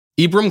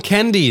Ibram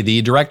Kendi,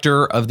 the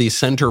director of the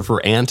Center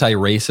for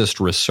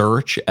Anti-Racist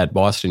Research at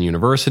Boston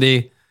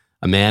University,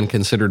 a man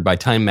considered by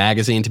Time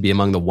magazine to be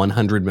among the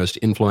 100 most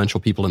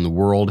influential people in the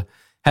world,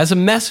 has a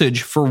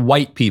message for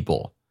white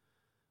people.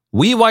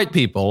 We white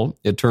people,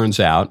 it turns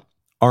out,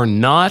 are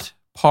not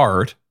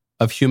part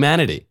of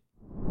humanity.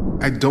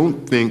 I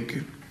don't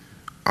think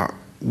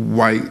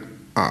white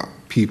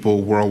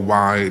people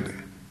worldwide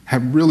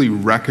have really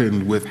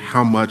reckoned with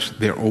how much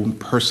their own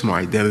personal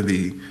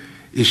identity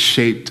is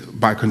shaped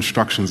by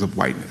constructions of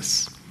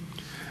whiteness,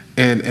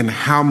 and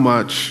how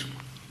much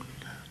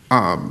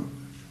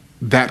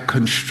that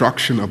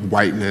construction of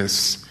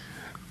whiteness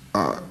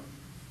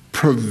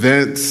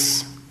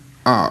prevents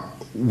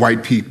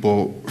white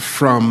people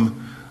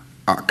from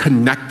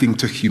connecting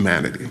to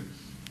humanity.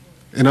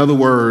 In other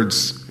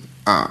words,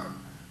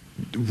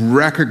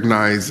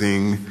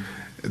 recognizing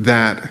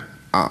that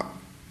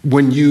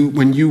when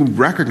you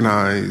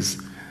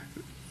recognize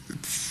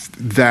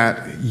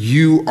that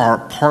you are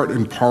part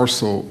and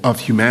parcel of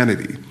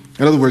humanity,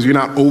 in other words, you're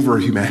not over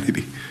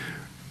humanity,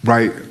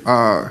 right?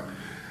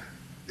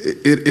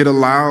 It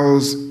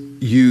allows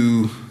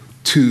you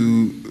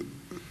to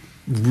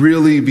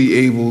really be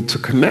able to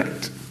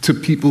connect to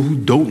people who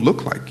don't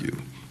look like you,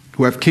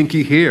 who have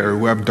kinky hair,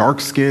 who have dark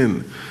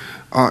skin,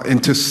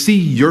 and to see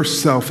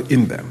yourself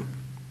in them.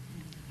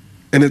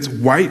 And it's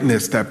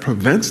whiteness that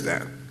prevents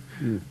that,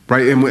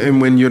 right? And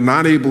when you're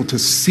not able to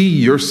see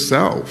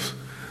yourself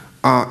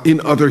in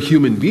other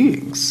human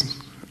beings,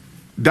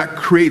 that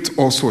creates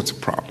all sorts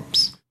of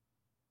problems.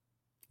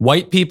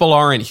 White people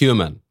aren't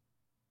human.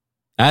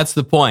 That's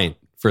the point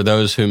for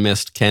those who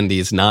missed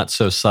Kendi's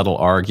not-so-subtle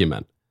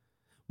argument.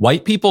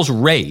 White people's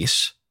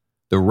race,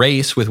 the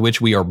race with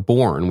which we are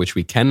born, which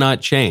we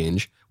cannot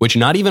change, which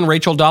not even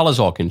Rachel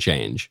Dolezal can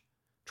change,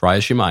 try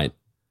as she might,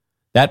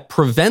 that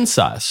prevents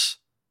us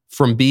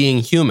from being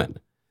human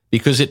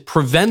because it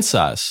prevents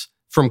us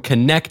from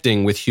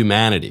connecting with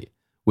humanity,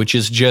 which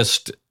is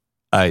just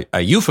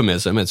a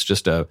euphemism. It's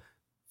just a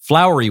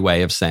flowery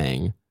way of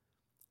saying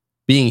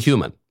being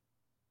human.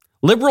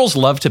 Liberals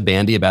love to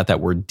bandy about that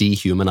word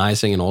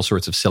dehumanizing in all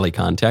sorts of silly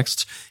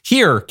contexts.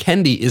 Here,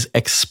 Kendi is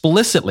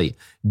explicitly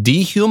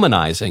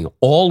dehumanizing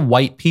all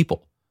white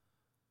people.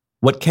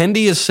 What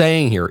Kendi is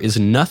saying here is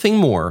nothing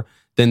more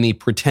than the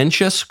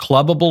pretentious,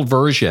 clubbable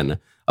version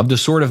of the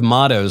sort of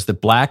mottos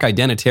that black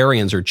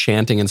identitarians are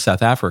chanting in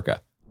South Africa.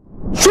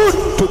 Shoot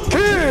to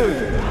kill,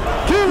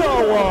 kill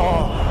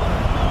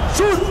our,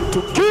 shoot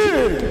to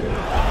kill,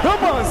 the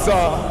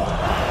master,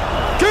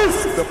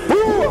 kiss the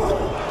poor,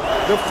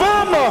 the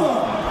farmer,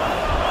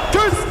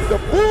 kiss the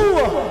poor,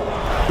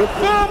 the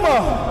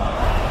farmer,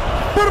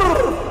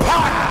 brr,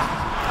 pa,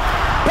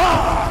 pa,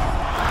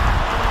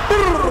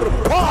 brr,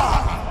 pa,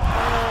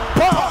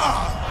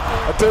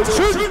 pa,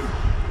 attention.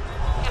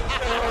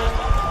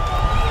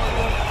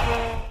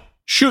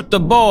 Shoot the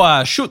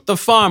boa, shoot the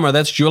farmer.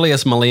 That's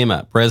Julius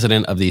Malema,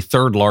 president of the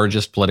third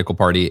largest political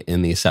party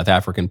in the South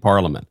African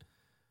parliament.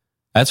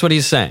 That's what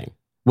he's saying.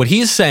 What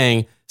he's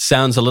saying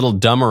sounds a little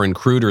dumber and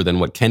cruder than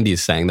what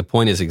Kendi's saying. The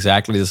point is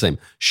exactly the same.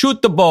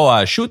 Shoot the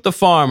boa, shoot the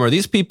farmer.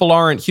 These people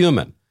aren't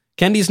human.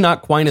 Kendi's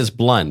not quite as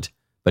blunt,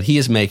 but he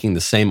is making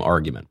the same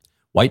argument.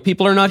 White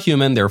people are not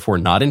human, therefore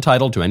not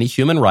entitled to any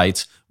human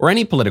rights or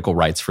any political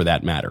rights for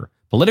that matter.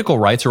 Political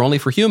rights are only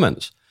for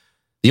humans.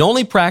 The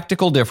only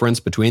practical difference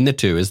between the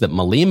two is that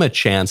Malema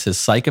chants his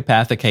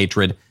psychopathic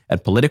hatred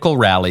at political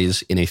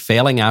rallies in a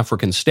failing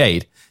African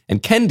state,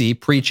 and Kendi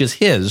preaches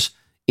his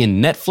in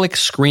Netflix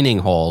screening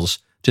halls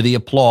to the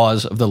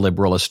applause of the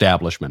liberal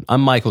establishment.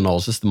 I'm Michael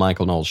Knowles. This is The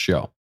Michael Knowles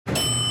Show.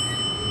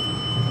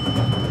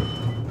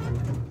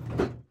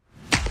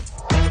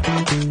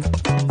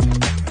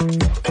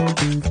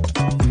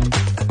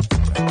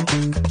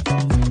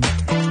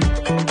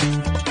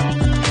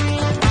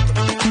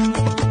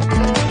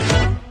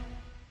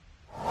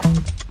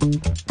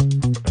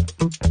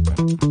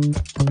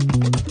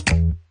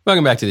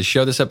 Welcome back to the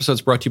show. This episode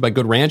is brought to you by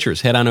Good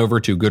Ranchers. Head on over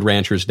to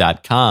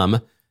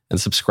goodranchers.com and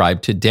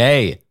subscribe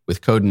today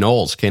with code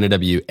Knowles,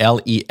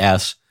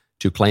 Knowles,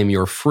 to claim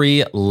your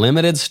free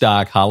limited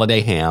stock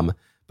holiday ham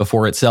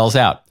before it sells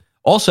out.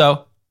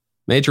 Also,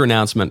 major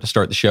announcement to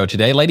start the show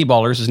today. Lady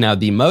Ballers is now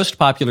the most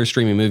popular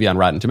streaming movie on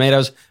Rotten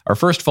Tomatoes. Our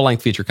first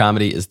full-length feature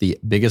comedy is the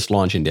biggest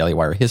launch in Daily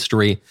Wire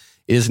history.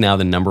 It is now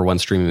the #1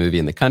 streaming movie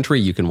in the country.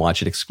 You can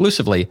watch it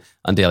exclusively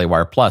on Daily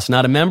Wire Plus.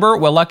 Not a member?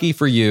 Well, lucky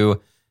for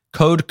you,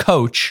 Code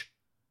COACH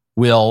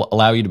will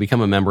allow you to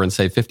become a member and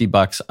save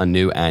 $50 on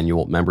new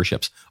annual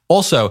memberships.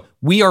 Also,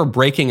 we are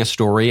breaking a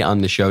story on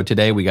the show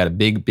today. We got a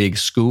big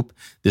scoop.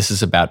 This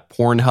is about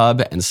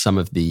Pornhub and some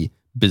of the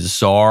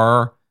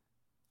bizarre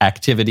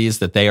activities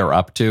that they are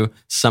up to,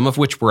 some of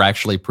which were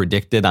actually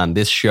predicted on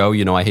this show.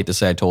 You know, I hate to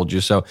say I told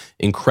you so.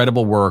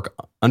 Incredible work,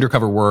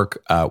 undercover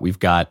work. We've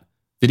got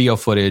video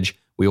footage.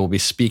 We will be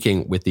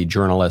speaking with the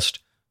journalist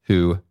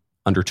who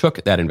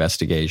undertook that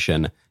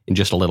investigation in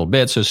just a little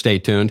bit, so stay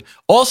tuned.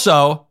 Also,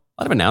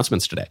 a lot of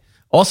announcements today.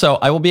 Also,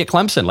 I will be at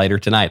Clemson later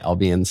tonight. I'll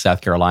be in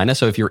South Carolina,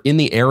 so if you're in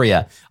the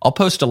area, I'll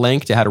post a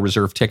link to how to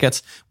reserve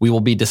tickets. We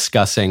will be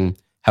discussing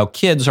how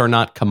kids are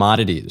not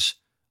commodities,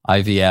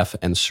 IVF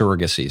and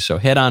surrogacy. So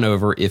head on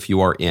over if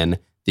you are in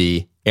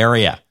the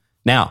area.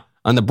 Now,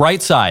 on the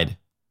bright side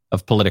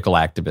of political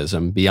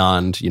activism,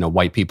 beyond,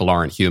 white people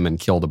aren't human,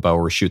 kill the beau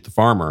or shoot the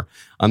farmer.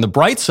 On the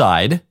bright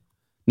side,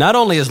 not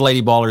only is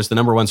Lady Ballers the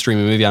number one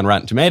streaming movie on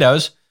Rotten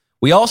Tomatoes,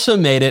 we also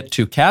made it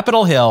to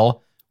Capitol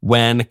Hill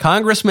when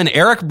Congressman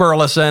Eric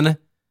Burlison,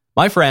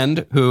 my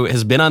friend who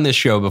has been on this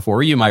show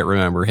before, you might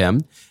remember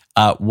him,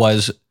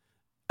 was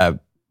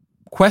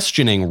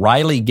questioning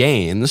Riley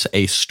Gaines,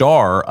 a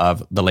star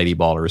of the Lady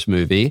Ballers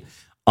movie,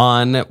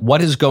 on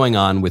what is going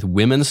on with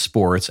women's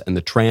sports and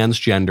the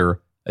transgender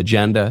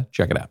agenda.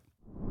 Check it out.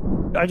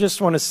 I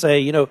just want to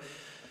say, to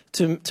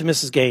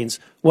Mrs. Gaines,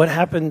 what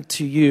happened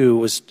to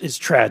you is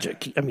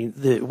tragic. I mean,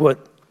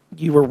 what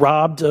you were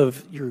robbed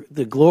of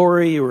the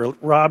glory, you were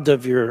robbed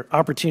of your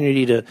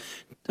opportunity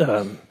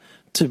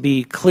to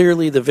be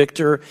clearly the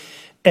victor.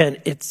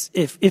 And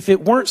if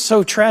it weren't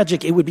so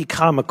tragic, it would be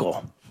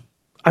comical.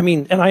 I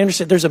mean, and I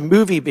understand there's a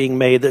movie being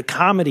made, the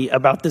comedy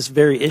about this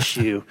very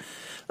issue,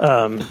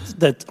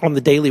 that on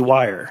the Daily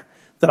Wire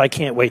that I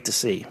can't wait to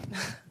see.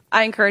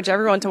 I encourage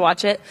everyone to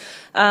watch it.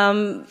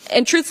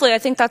 And truthfully, I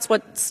think that's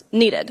what's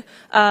needed.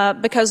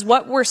 Because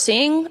what we're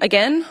seeing,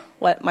 again,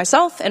 what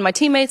myself and my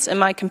teammates and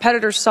my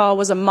competitors saw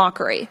was a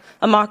mockery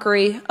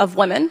of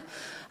women.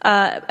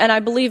 And I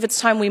believe it's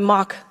time we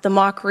mock the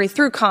mockery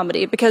through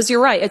comedy, because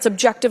you're right, it's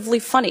objectively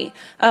funny.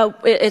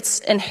 It's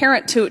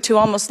inherent to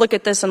almost look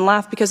at this and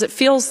laugh because it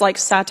feels like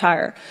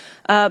satire.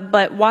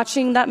 But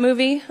watching that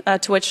movie,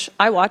 to which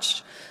I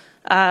watched,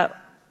 it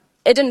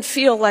didn't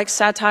feel like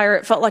satire.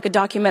 It felt like a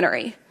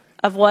documentary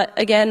of what,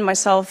 again,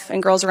 myself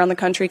and girls around the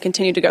country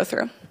continue to go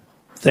through.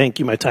 Thank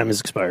you. My time has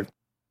expired.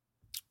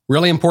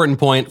 Really important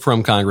point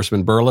from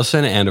Congressman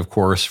Burlison and, of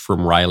course,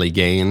 from Riley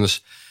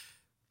Gaines.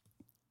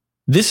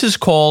 This is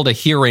called a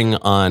hearing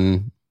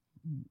on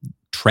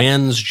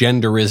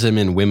transgenderism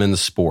in women's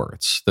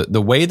sports.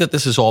 The way that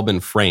this has all been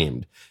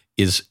framed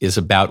is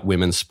about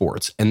women's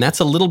sports. And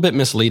that's a little bit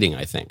misleading,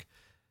 I think,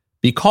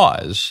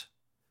 because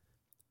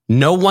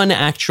no one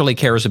actually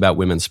cares about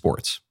women's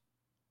sports.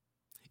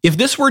 If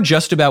this were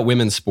just about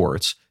women's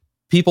sports,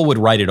 people would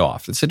write it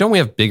off and say, don't we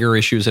have bigger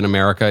issues in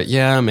America?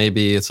 Yeah,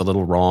 maybe it's a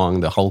little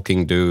wrong. The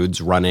hulking dudes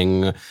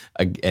running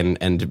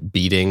and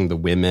beating the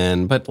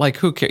women. But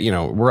who cares?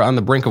 We're on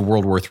the brink of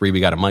World War III. We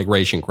got a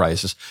migration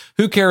crisis.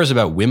 Who cares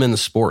about women's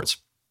sports?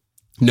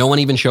 No one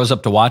even shows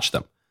up to watch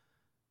them.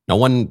 No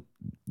one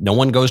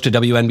goes to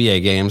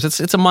WNBA games.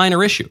 It's a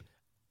minor issue.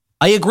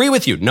 I agree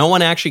with you. No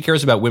one actually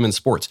cares about women's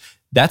sports.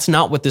 That's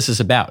not what this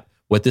is about.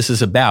 What this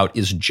is about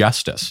is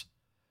justice.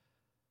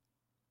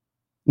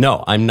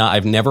 No, I'm not.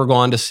 I've never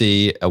gone to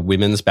see a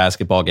women's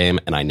basketball game,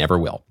 and I never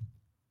will.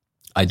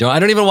 I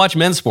don't even watch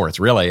men's sports,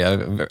 really.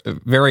 A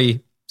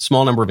very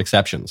small number of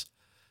exceptions.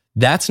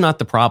 That's not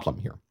the problem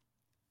here.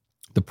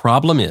 The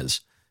problem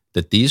is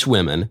that these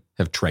women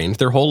have trained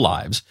their whole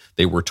lives.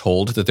 They were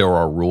told that there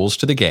are rules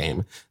to the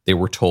game. They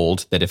were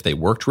told that if they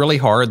worked really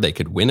hard, they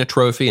could win a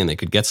trophy and they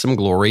could get some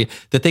glory,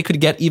 that they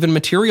could get even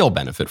material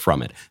benefit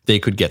from it. They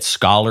could get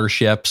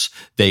scholarships.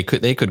 They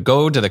could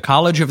go to the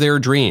college of their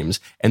dreams.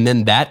 And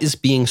then that is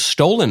being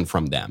stolen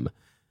from them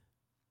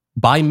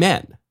by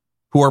men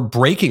who are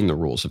breaking the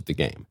rules of the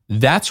game.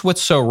 That's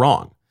what's so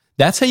wrong.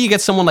 That's how you get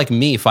someone like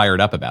me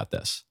fired up about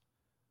this.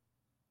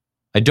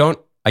 I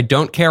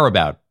don't care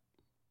about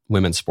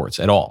women's sports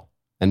at all.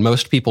 And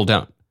most people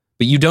don't.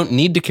 But you don't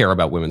need to care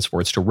about women's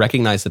sports to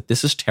recognize that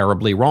this is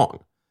terribly wrong.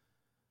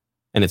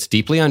 And it's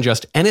deeply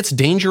unjust, and it's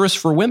dangerous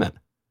for women.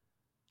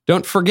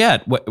 Don't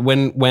forget,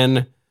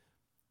 when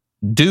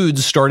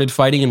dudes started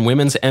fighting in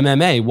women's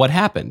MMA, what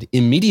happened?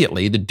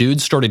 Immediately, the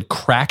dudes started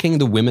cracking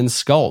the women's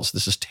skulls.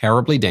 This is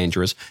terribly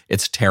dangerous.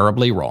 It's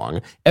terribly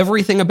wrong.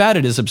 Everything about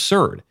it is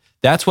absurd.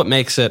 That's what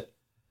makes it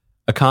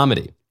a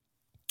comedy.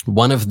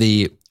 One of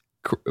the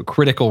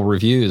critical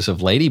reviews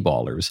of Lady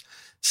Ballers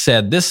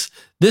said this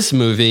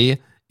movie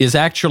is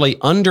actually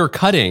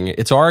undercutting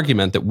its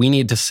argument that we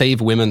need to save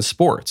women's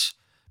sports,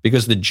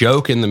 because the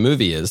joke in the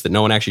movie is that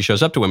no one actually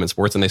shows up to women's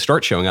sports and they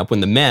start showing up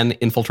when the men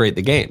infiltrate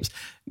the games.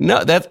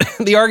 No,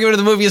 the argument of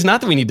the movie is not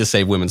that we need to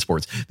save women's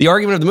sports. The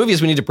argument of the movie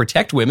is we need to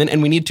protect women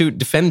and we need to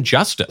defend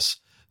justice.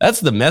 That's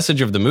the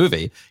message of the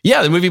movie.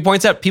 Yeah, the movie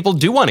points out people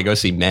do want to go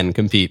see men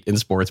compete in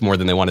sports more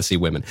than they want to see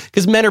women,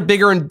 because men are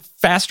bigger and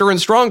faster and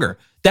stronger.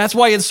 That's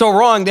why it's so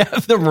wrong to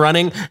have them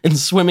running and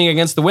swimming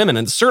against the women.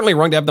 And it's certainly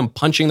wrong to have them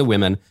punching the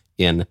women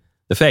in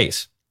the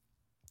face.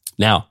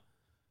 Now,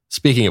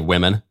 speaking of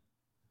women,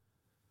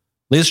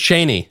 Liz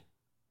Cheney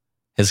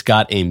has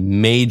got a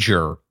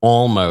major,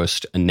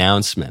 almost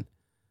announcement.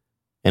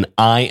 And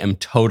I am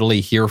totally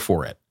here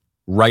for it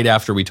right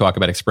after we talk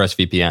about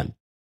ExpressVPN.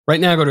 Right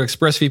now, go to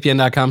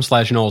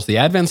expressvpn.com/Knowles. The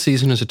Advent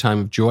season is a time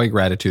of joy,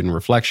 gratitude, and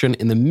reflection.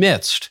 In the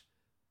midst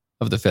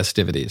of the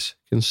festivities,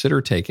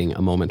 consider taking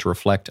a moment to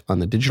reflect on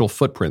the digital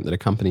footprint that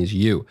accompanies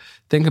you.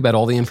 Think about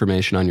all the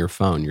information on your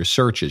phone, your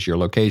searches, your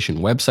location,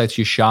 websites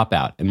you shop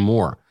at, and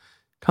more.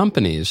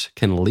 Companies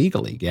can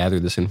legally gather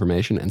this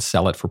information and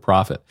sell it for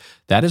profit.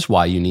 That is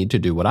why you need to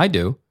do what I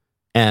do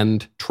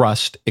and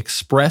trust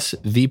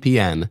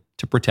ExpressVPN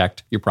to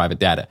protect your private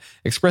data.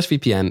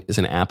 ExpressVPN is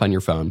an app on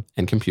your phone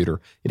and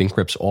computer. It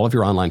encrypts all of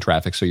your online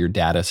traffic so your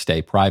data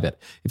stay private.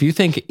 If you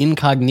think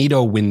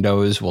incognito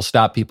windows will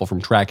stop people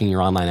from tracking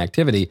your online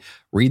activity,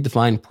 read the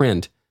fine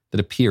print that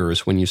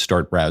appears when you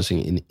start browsing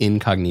in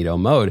incognito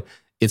mode.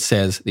 It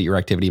says that your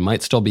activity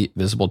might still be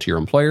visible to your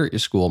employer, your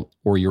school,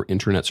 or your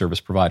internet service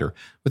provider.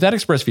 Without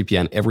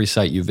ExpressVPN, every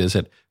site you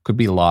visit could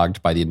be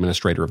logged by the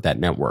administrator of that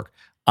network.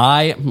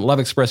 I love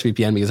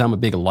ExpressVPN because I'm a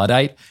big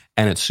Luddite,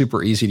 and it's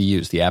super easy to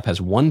use. The app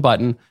has one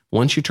button.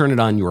 Once you turn it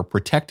on, you are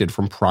protected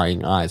from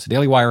prying eyes. The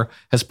Daily Wire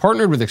has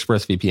partnered with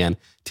ExpressVPN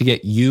to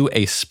get you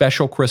a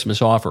special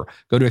Christmas offer.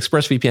 Go to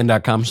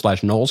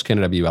expressvpn.com/Knowles,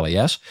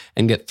 Knowles,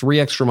 and get 3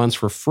 extra months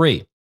for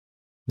free.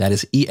 That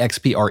is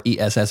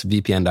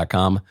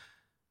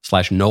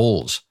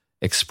expressvpn.com/Knowles.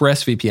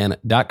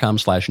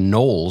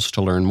 expressvpn.com/Knowles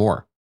to learn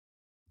more.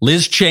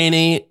 Liz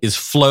Cheney is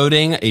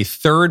floating a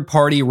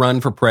third-party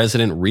run for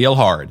president real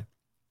hard.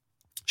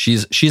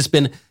 She's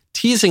been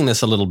teasing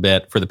this a little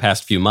bit for the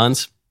past few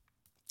months.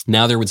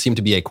 Now there would seem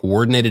to be a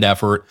coordinated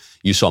effort.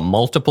 You saw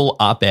multiple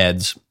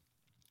op-eds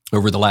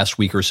over the last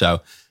week or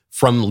so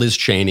from Liz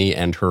Cheney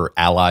and her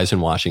allies in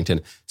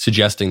Washington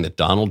suggesting that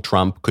Donald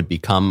Trump could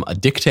become a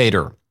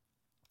dictator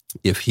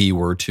if he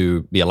were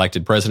to be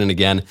elected president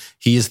again.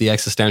 He is the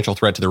existential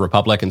threat to the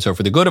republic, and so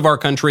for the good of our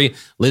country,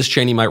 Liz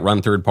Cheney might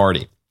run third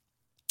party.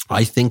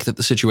 I think that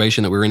the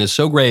situation that we're in is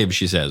so grave,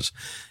 she says,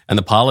 and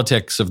the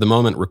politics of the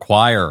moment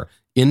require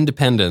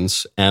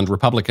independents and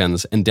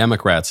Republicans and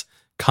Democrats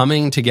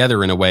coming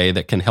together in a way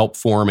that can help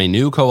form a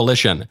new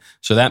coalition.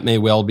 So that may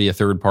well be a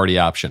third-party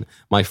option.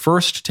 My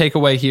first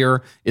takeaway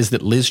here is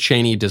that Liz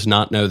Cheney does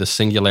not know the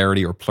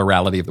singularity or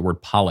plurality of the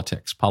word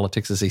politics.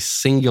 Politics is a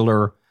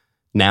singular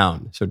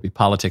noun. So it'd be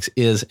politics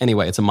is.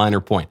 Anyway, it's a minor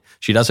point.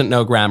 She doesn't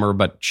know grammar,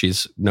 but she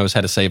knows how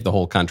to save the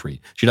whole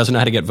country. She doesn't know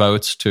how to get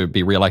votes to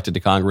be reelected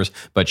to Congress,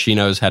 but she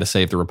knows how to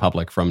save the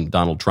republic from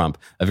Donald Trump,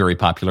 a very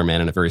popular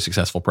man and a very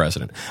successful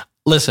president.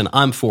 Listen,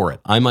 I'm for it.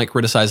 I might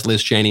criticize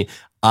Liz Cheney.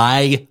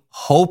 I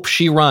hope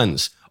she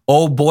runs.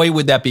 Oh boy,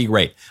 would that be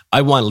great.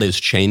 I want Liz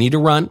Cheney to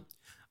run.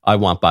 I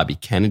want Bobby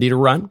Kennedy to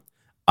run.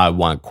 I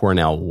want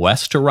Cornel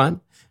West to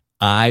run.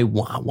 I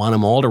want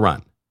them all to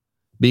run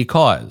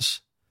because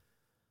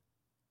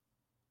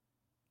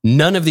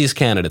none of these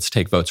candidates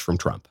take votes from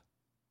Trump.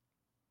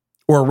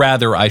 Or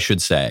rather, I should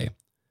say,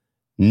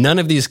 none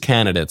of these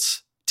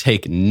candidates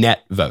take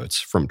net votes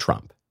from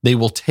Trump. They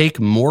will take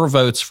more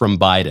votes from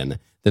Biden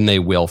than they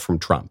will from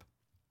Trump.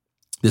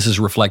 This is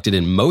reflected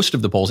in most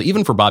of the polls,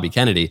 even for Bobby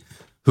Kennedy,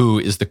 who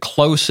is the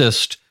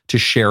closest to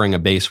sharing a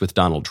base with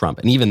Donald Trump.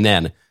 And even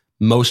then,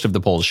 most of the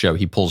polls show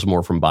he pulls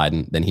more from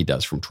Biden than he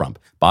does from Trump.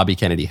 Bobby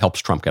Kennedy helps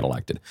Trump get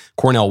elected.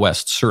 Cornel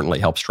West certainly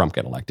helps Trump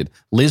get elected.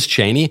 Liz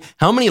Cheney,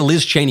 how many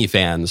Liz Cheney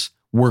fans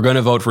were going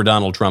to vote for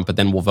Donald Trump, but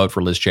then will vote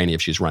for Liz Cheney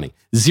if she's running?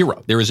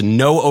 Zero. There is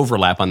no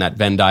overlap on that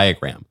Venn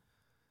diagram.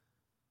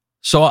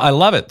 So I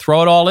love it.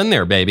 Throw it all in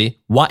there, baby.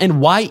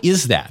 Why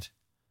is that?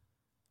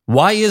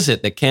 Why is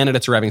it that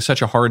candidates are having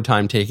such a hard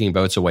time taking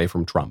votes away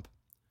from Trump?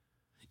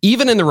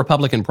 Even in the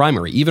Republican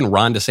primary, even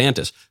Ron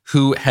DeSantis,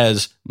 who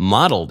has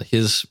modeled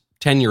his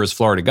tenure as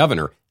Florida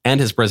governor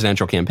and his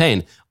presidential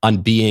campaign on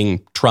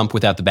being Trump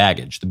without the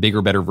baggage, the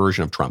bigger, better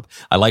version of Trump.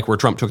 I like where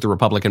Trump took the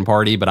Republican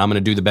Party, but I'm going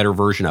to do the better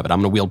version of it. I'm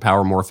going to wield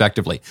power more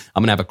effectively.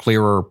 I'm going to have a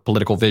clearer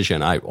political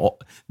vision.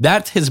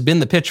 That has been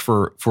the pitch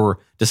for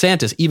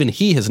DeSantis. Even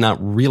he has not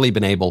really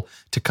been able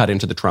to cut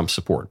into the Trump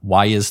support.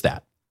 Why is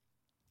that?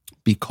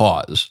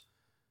 Because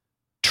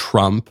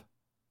Trump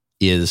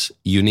is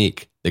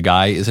unique. The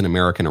guy is an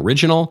American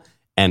original,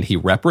 and he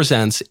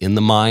represents, in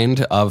the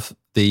mind of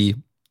the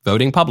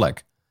voting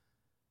public,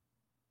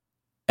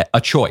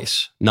 a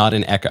choice, not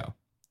an echo.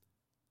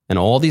 And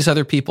all these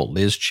other people,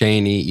 Liz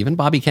Cheney, even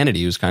Bobby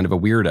Kennedy, who's kind of a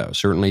weirdo,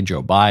 certainly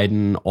Joe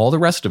Biden, all the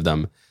rest of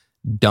them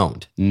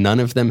don't. None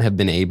of them have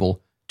been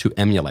able to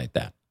emulate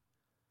that.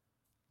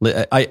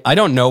 I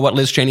don't know what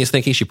Liz Cheney is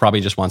thinking. She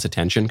probably just wants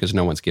attention because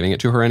no one's giving it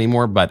to her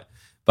anymore. But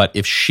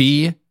if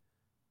she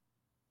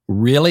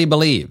really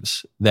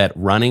believes that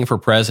running for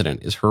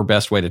president is her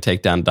best way to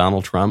take down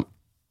Donald Trump,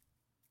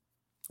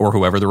 or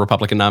whoever the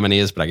Republican nominee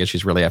is, but I guess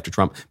she's really after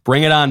Trump.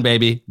 Bring it on,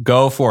 baby.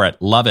 Go for it.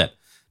 Love it.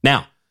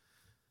 Now,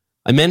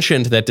 I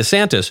mentioned that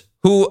DeSantis,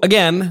 who,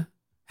 again,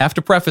 have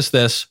to preface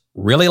this,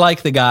 really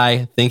like the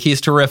guy, think he's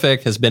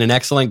terrific, has been an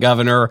excellent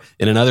governor.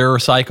 In another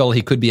cycle,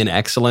 he could be an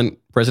excellent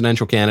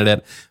presidential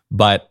candidate,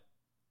 but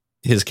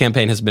his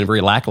campaign has been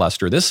very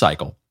lackluster this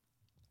cycle.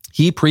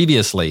 He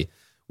previously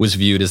was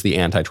viewed as the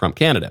anti-Trump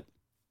candidate.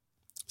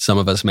 Some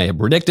of us may have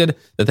predicted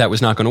that that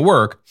was not going to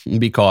work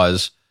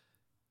because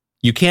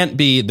you can't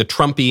be the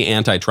Trumpy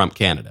anti-Trump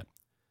candidate.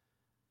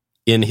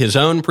 In his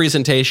own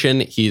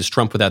presentation, he's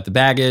Trump without the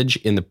baggage.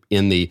 In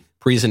the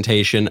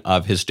presentation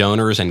of his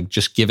donors and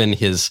just given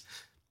his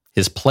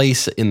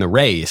place in the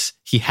race,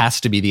 he has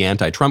to be the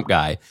anti-Trump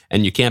guy,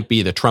 and you can't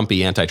be the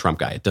Trumpy anti-Trump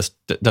guy. It just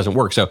doesn't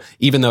work. So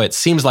even though it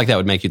seems like that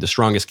would make you the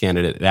strongest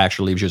candidate, it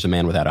actually leaves you as a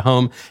man without a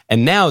home.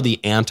 And now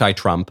the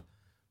anti-Trump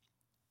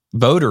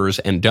voters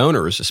and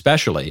donors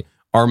especially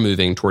are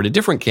moving toward a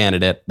different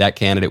candidate. That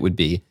candidate would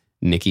be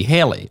Nikki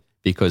Haley,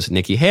 because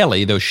Nikki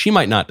Haley, though she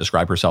might not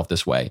describe herself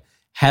this way,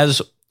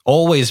 has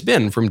always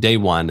been from day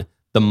one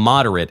the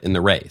moderate in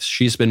the race.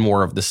 She's been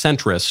more of the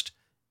centrist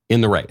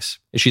in the race.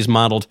 She's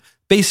modeled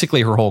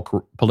basically her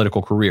whole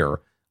political career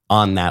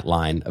on that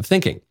line of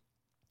thinking.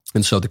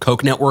 And so the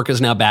Koch network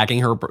is now backing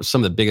her,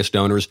 some of the biggest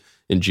donors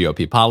in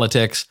GOP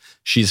politics.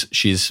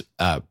 She's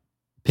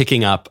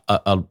picking up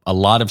a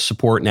lot of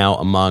support now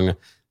among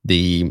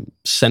the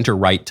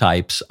center-right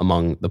types,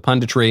 among the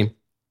punditry,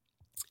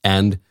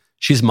 and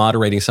she's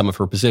moderating some of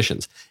her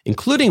positions,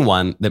 including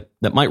one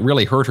that might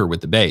really hurt her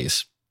with the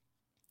base.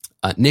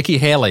 Nikki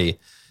Haley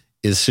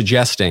is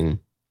suggesting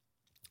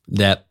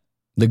that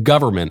the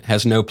government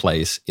has no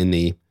place in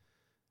the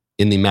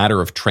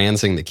matter of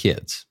transing the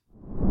kids.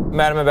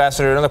 Madam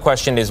Ambassador, another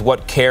question is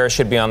what care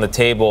should be on the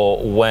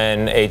table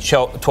when a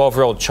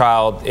 12-year-old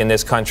child in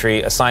this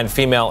country, assigned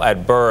female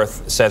at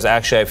birth, says,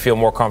 actually, I feel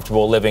more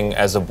comfortable living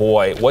as a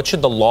boy. What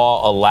should the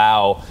law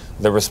allow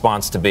the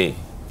response to be?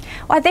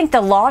 Well, I think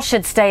the law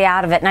should stay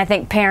out of it, and I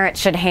think parents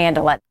should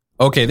handle it.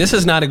 Okay, this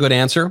is not a good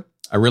answer.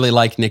 I really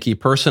like Nikki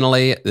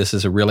personally. This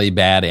is a really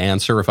bad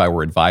answer. If I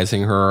were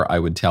advising her, I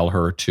would tell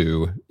her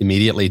to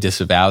immediately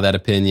disavow that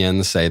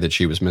opinion, say that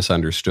she was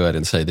misunderstood,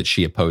 and say that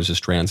she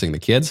opposes transing the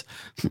kids.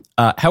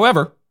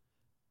 However,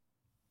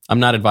 I'm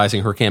not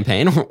advising her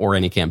campaign or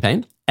any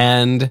campaign.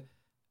 And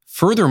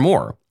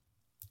furthermore,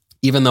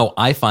 even though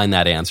I find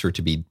that answer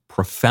to be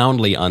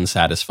profoundly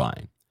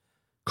unsatisfying,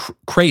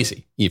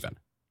 crazy even,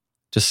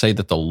 to say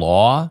that the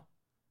law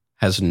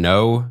has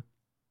no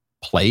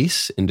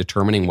place in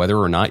determining whether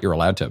or not you're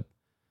allowed to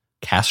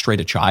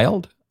castrate a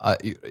child.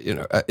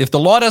 If the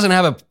law doesn't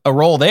have a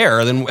role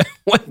there, then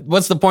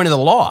what's the point of the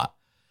law?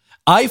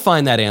 I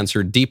find that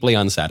answer deeply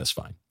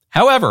unsatisfying.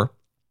 However,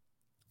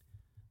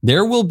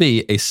 there will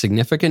be a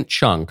significant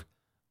chunk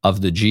of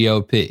the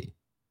GOP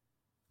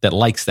that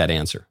likes that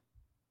answer.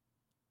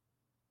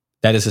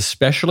 That is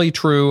especially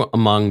true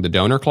among the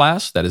donor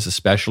class. That is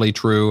especially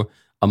true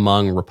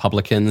among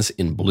Republicans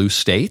in blue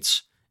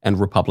states and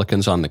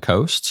Republicans on the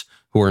coasts,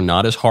 who are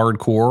not as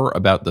hardcore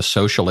about the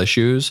social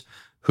issues,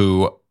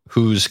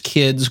 whose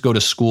kids go to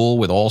school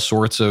with all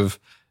sorts of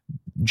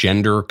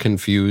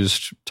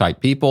gender-confused type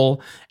people,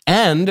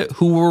 and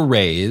who were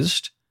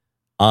raised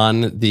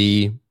on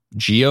the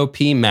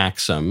GOP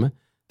maxim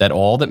that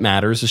all that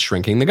matters is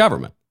shrinking the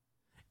government.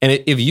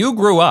 And if you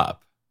grew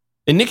up,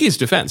 in Nikki's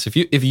defense,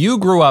 if you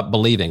grew up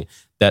believing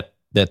that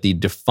the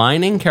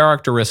defining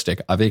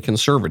characteristic of a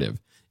conservative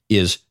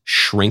is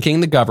shrinking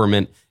the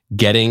government,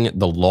 getting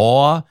the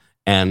law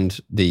and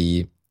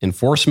the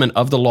enforcement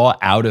of the law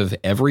out of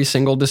every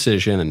single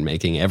decision and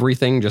making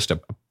everything just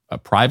a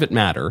private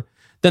matter,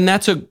 then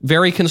that's a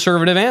very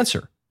conservative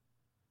answer.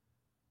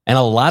 And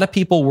a lot of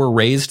people were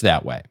raised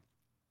that way.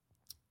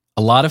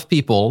 A lot of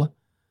people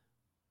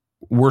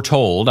were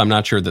told, I'm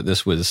not sure that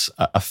this was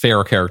a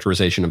fair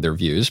characterization of their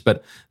views,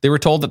 but they were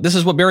told that this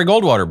is what Barry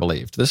Goldwater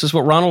believed. This is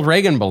what Ronald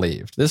Reagan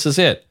believed. This is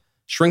it.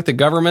 Shrink the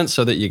government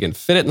so that you can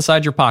fit it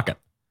inside your pocket.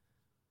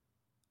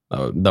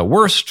 The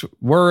worst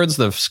words,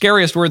 the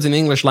scariest words in the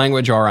English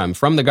language are, I'm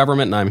from the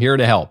government and I'm here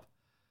to help.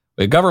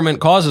 The government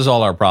causes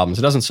all our problems.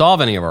 It doesn't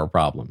solve any of our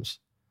problems.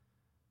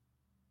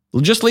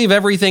 We'll just leave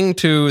everything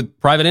to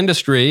private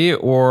industry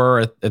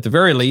or, at the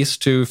very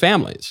least, to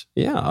families.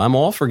 Yeah, I'm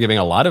all for giving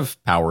a lot of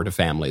power to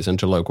families and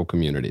to local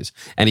communities,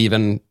 and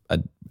even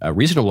a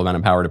reasonable amount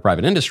of power to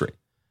private industry.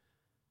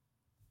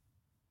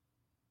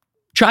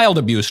 Child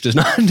abuse does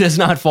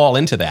not fall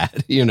into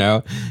that.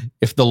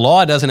 If the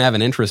law doesn't have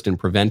an interest in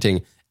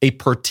preventing a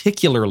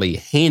particularly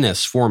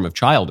heinous form of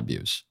child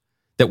abuse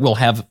that will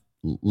have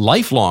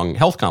lifelong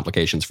health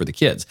complications for the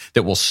kids,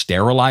 that will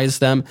sterilize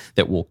them,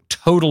 that will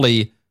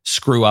totally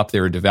screw up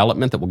their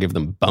development, that will give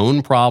them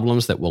bone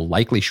problems, that will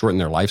likely shorten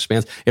their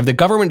lifespans. If the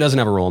government doesn't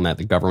have a role in that,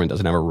 the government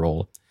doesn't have a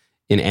role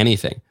in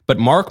anything. But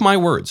mark my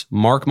words,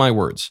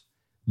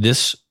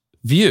 this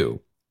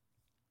view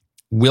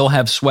will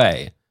have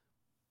sway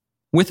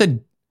with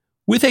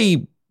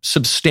a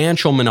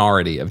substantial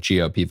minority of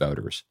GOP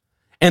voters.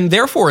 And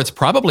therefore, it's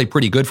probably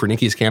pretty good for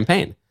Nikki's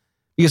campaign,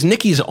 because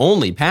Nikki's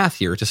only path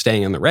here to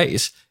staying in the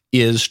race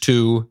is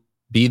to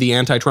be the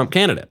anti-Trump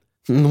candidate.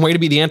 And the way to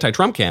be the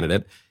anti-Trump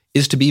candidate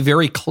is to be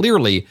very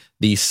clearly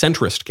the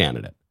centrist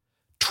candidate.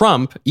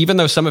 Trump, even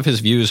though some of his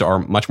views are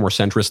much more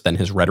centrist than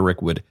his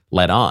rhetoric would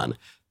let on,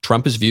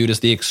 Trump is viewed as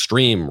the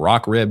extreme,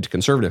 rock-ribbed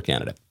conservative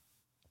candidate.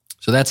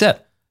 So that's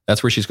it.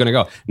 That's where she's going to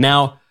go.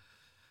 Now,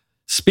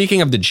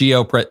 speaking of the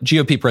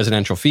GOP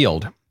presidential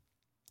field,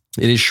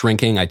 it is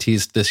shrinking. I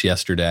teased this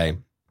yesterday.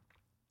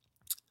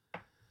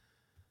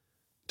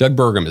 Doug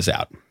Burgum is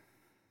out.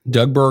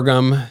 Doug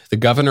Burgum, the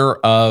governor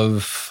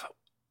of,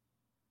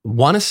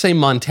 want to say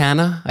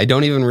Montana. I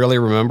don't even really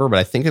remember, but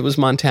I think it was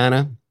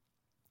Montana.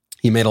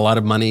 He made a lot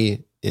of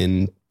money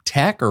in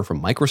tech or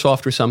from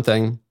Microsoft or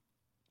something.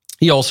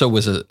 He also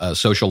was a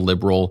social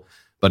liberal,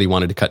 but he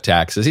wanted to cut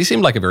taxes. He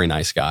seemed like a very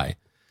nice guy.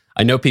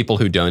 I know people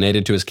who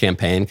donated to his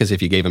campaign because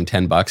if you gave him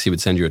 $10, he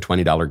would send you a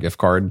 $20 gift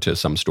card to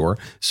some store.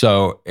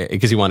 So,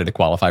 because he wanted to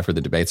qualify for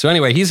the debate. So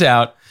anyway, he's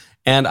out.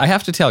 And I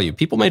have to tell you,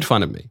 people made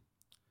fun of me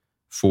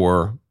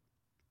for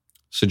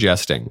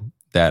suggesting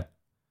that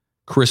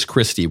Chris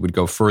Christie would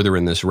go further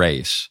in this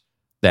race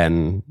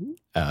than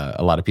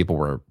a lot of people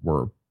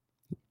were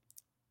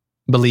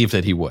believed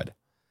that he would.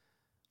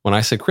 When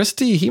I said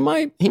Christie, he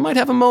might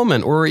have a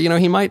moment, or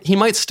he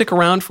might stick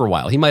around for a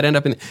while. He might end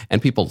up in,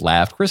 and people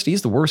laughed.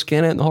 Christie's the worst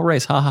candidate in the whole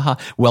race. Ha ha ha.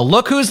 Well,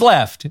 look who's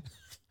left.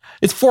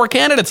 It's 4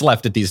 candidates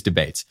left at these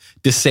debates: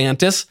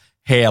 DeSantis,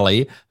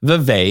 Haley,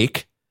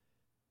 Vivek,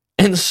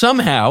 and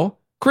somehow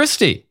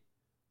Christie.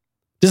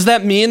 Does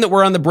that mean that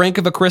we're on the brink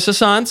of a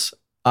Chrisissance?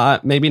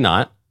 Maybe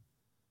not.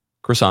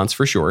 Croissants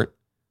for short.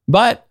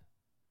 But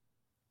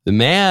the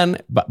man,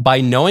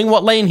 by knowing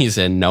what lane he's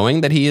in,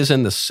 knowing that he is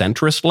in the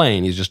centrist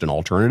lane, he's just an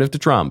alternative to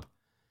Trump.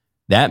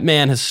 That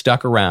man has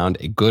stuck around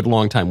a good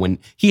long time when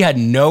he had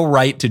no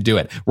right to do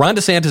it. Ron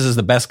DeSantis is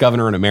the best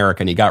governor in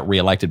America, and he got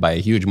reelected by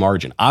a huge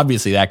margin.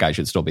 Obviously, that guy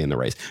should still be in the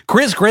race.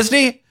 Chris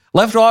Christie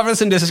left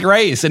office in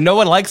disgrace, and no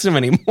one likes him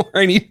anymore,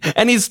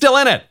 and he's still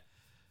in it.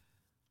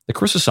 The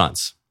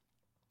Chrisissance.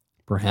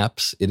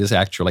 Perhaps it is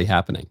actually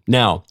happening.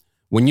 Now,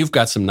 when you've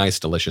got some nice,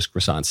 delicious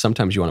croissants,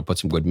 sometimes you want to put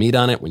some good meat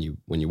on it. When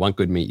you want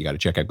good meat, you got to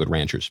check out Good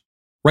Ranchers.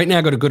 Right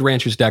now, go to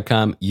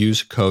goodranchers.com,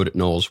 use code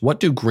Knowles. What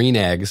do green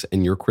eggs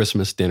and your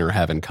Christmas dinner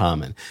have in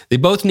common? They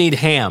both need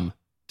ham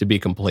to be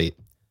complete.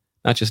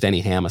 Not just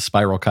any ham, a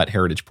spiral cut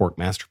heritage pork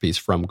masterpiece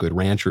from Good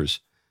Ranchers.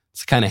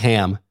 It's the kind of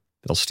ham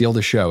that'll steal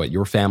the show at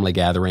your family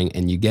gathering,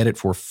 and you get it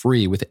for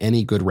free with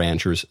any Good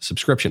Ranchers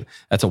subscription.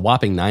 That's a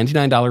whopping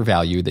 $99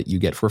 value that you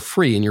get for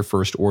free in your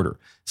first order.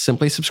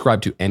 Simply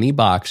subscribe to any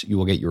box. You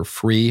will get your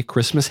free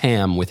Christmas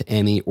ham with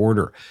any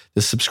order.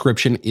 The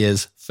subscription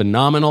is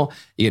phenomenal.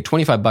 You get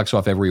 $25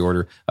 off every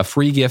order, a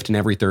free gift in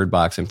every third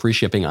box, and free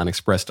shipping on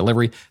express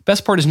delivery.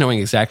 Best part is knowing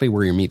exactly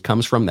where your meat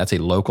comes from. That's a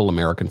local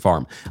American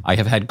farm. I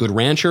have had Good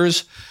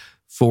Ranchers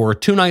for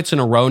 2 nights in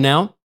a row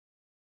now.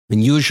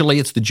 And usually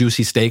it's the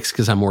juicy steaks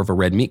because I'm more of a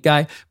red meat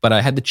guy, but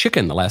I had the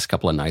chicken the last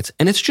couple of nights,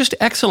 and it's just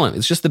excellent.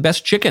 It's just the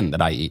best chicken that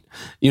I eat.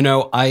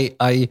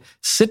 I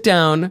sit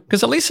down,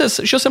 because Elisa,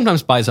 she'll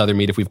sometimes buys other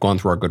meat if we've gone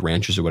through our Good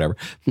Ranchers or whatever,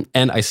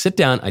 and I sit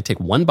down, I take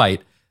one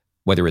bite,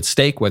 whether it's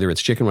steak, whether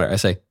it's chicken, whatever. I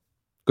say,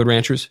 Good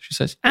Ranchers? She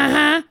says,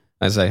 uh-huh.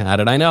 I say, how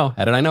did I know?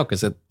 How did I know?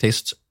 Because it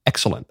tastes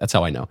excellent. That's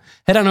how I know.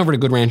 Head on over to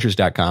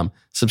goodranchers.com,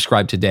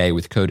 subscribe today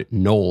with code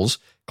Knowles.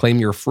 Claim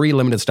your free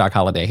limited stock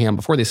holiday ham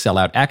before they sell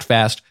out. Act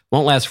fast.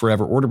 Won't last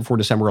forever. Order before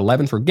December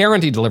 11th for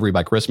guaranteed delivery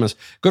by Christmas.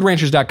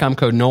 GoodRanchers.com,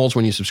 code Knowles.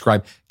 When you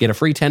subscribe, get a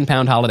free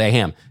 10-pound holiday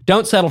ham.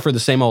 Don't settle for the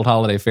same old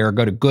holiday fare.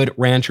 Go to Good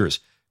Ranchers.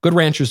 Good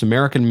Ranchers,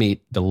 American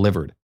meat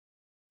delivered.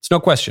 It's no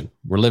question.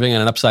 We're living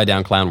in an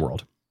upside-down clown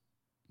world.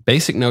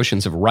 Basic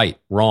notions of right,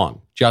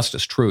 wrong,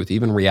 justice, truth,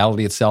 even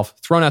reality itself,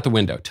 thrown out the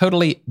window.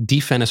 Totally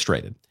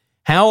defenestrated.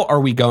 How are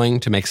we going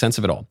to make sense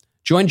of it all?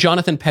 Join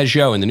Jonathan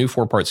Pageau in the new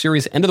 4-part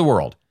series, End of the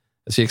World,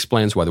 as he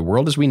explains why the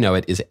world as we know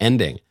it is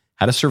ending,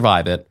 how to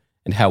survive it,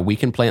 and how we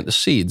can plant the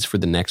seeds for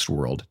the next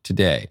world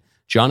today.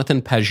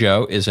 Jonathan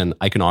Pageau is an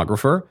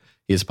iconographer.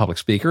 He is a public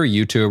speaker, a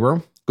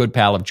YouTuber, good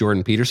pal of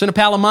Jordan Peterson, a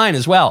pal of mine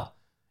as well.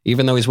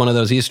 Even though he's one of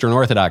those Eastern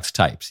Orthodox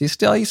types, he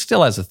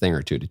still has a thing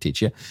or two to teach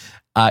you.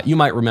 You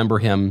might remember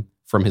him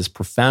from his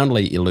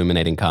profoundly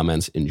illuminating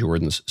comments in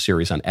Jordan's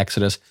series on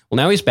Exodus. Well,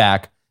 now he's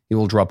back. He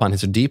will draw upon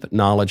his deep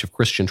knowledge of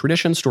Christian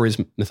tradition, stories,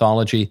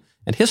 mythology,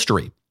 and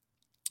history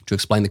to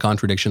explain the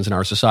contradictions in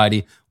our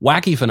society,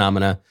 wacky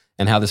phenomena,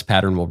 and how this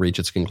pattern will reach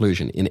its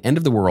conclusion. In End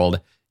of the World,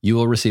 you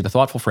will receive a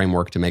thoughtful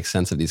framework to make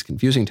sense of these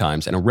confusing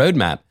times and a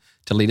roadmap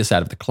to lead us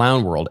out of the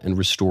clown world and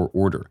restore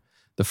order.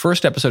 The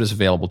first episode is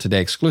available today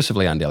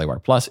exclusively on Daily Wire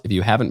Plus. If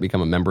you haven't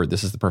become a member,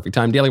 this is the perfect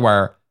time.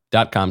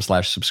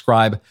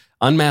 dailywire.com/subscribe.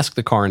 Unmask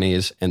the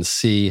carnies and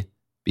see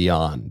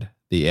beyond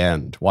the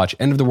end. Watch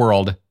End of the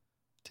World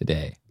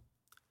today.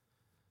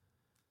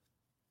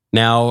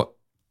 Now,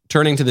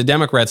 turning to the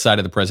Democrat side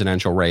of the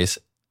presidential race,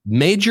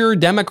 major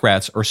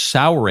Democrats are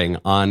souring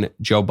on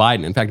Joe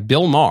Biden. In fact,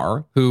 Bill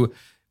Maher, who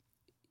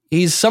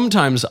he's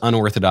sometimes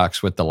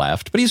unorthodox with the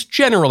left, but he's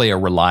generally a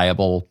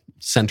reliable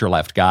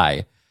center-left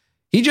guy.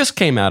 He just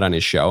came out on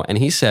his show and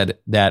he said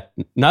that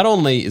not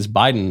only is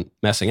Biden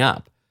messing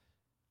up,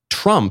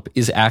 Trump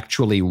is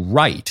actually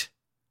right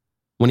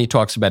when he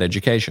talks about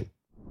education.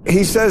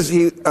 He says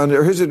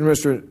under his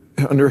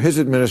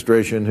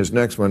administration, his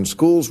next one,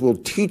 schools will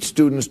teach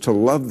students to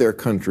love their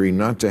country,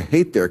 not to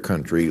hate their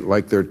country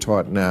like they're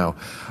taught now.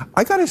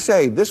 I got to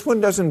say, this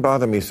one doesn't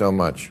bother me so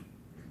much.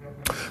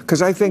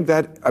 Because I think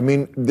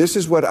this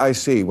is what I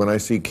see when I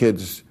see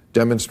kids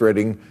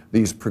demonstrating,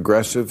 these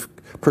progressives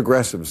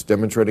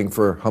demonstrating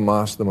for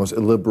Hamas, the most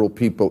illiberal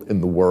people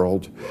in the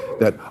world,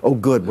 that, oh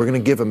good, we're going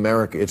to give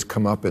America its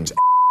comeuppance,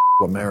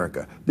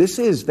 America.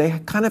 They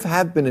kind of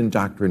have been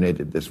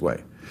indoctrinated this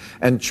way.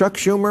 And Chuck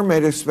Schumer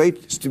made a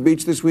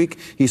speech this week.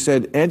 He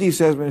said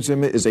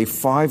anti-Semitism is a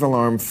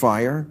 5-alarm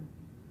fire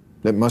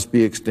that must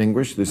be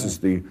extinguished. This is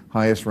the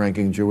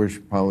highest-ranking Jewish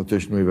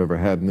politician we've ever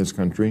had in this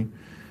country.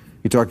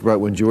 He talked about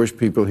when Jewish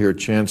people hear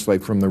chants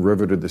like "from the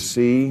river to the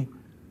sea."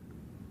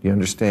 Do you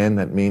understand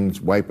that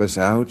means wipe us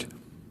out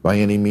by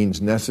any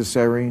means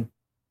necessary?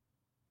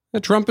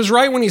 Trump is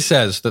right when he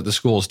says that the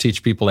schools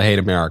teach people to hate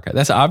America.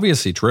 That's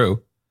obviously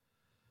true.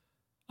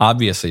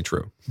 Obviously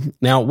true.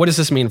 Now, what does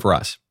this mean for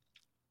us?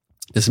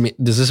 Does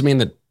this mean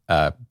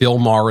that Bill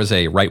Maher is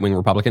a right-wing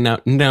Republican now?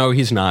 No,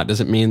 he's not.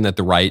 Does it mean that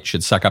the right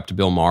should suck up to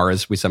Bill Maher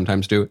as we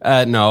sometimes do?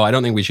 No, I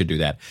don't think we should do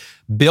that.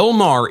 Bill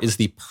Maher is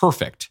the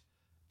perfect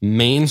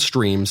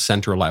mainstream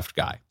center-left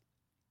guy.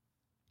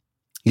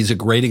 He's a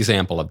great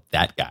example of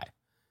that guy.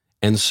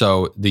 And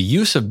so the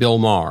use of Bill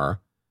Maher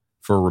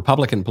for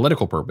Republican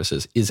political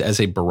purposes is as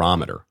a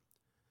barometer.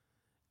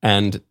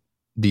 And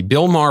the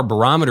Bill Maher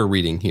barometer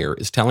reading here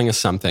is telling us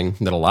something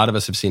that a lot of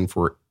us have seen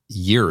for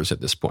years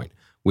at this point,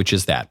 which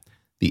is that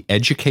the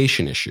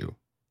education issue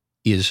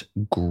is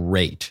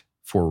great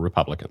for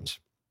Republicans.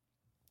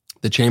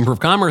 The Chamber of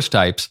Commerce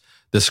types,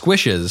 the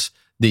squishes,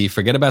 the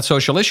forget about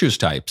social issues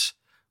types,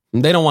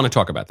 they don't want to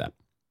talk about that.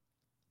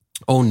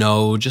 Oh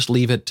no, just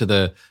leave it to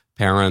the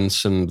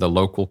parents and the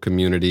local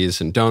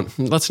communities and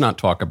let's not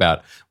talk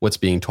about what's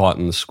being taught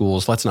in the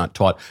schools. Let's not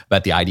talk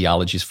about the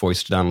ideologies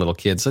foisted on little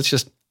kids. Let's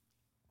just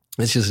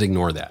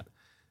ignore that.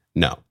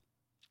 No.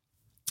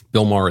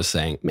 Bill Maher is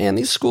saying, man,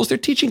 these schools, they're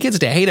teaching kids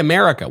to hate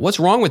America. What's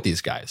wrong with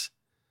these guys?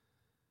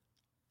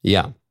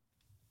 Yeah.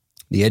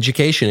 The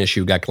education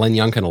issue got Glenn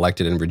Youngkin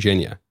elected in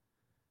Virginia.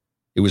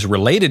 It was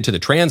related to the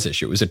trans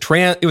issue. It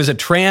was a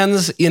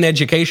trans in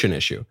education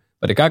issue,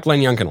 but it got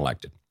Glenn Youngkin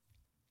elected.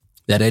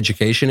 That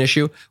education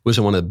issue was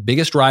one of the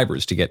biggest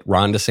drivers to get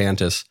Ron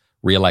DeSantis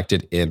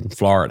reelected in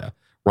Florida.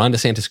 Ron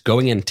DeSantis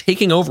going in,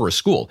 taking over a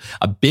school,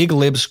 a big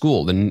lib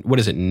school,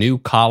 New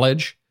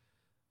College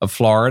of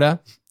Florida,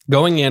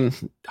 going in,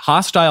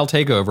 hostile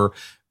takeover,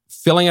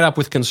 filling it up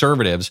with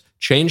conservatives,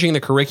 changing the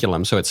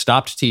curriculum so it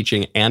stopped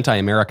teaching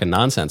anti-American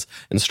nonsense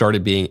and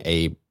started being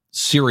a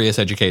serious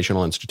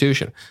educational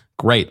institution.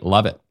 Great,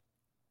 love it.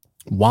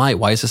 Why?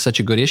 Why is this such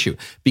a good issue?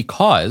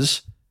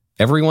 Because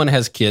everyone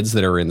has kids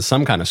that are in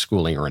some kind of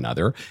schooling or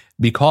another,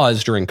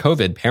 because during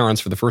COVID, parents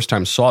for the first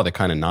time saw the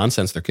kind of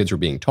nonsense their kids were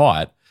being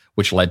taught,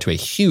 which led to a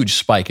huge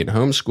spike in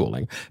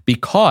homeschooling,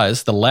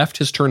 because the left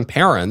has turned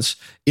parents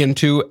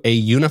into a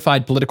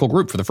unified political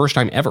group for the first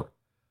time ever.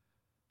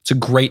 It's a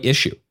great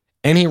issue.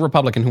 Any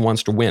Republican who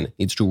wants to win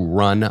needs to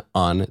run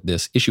on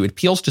this issue. It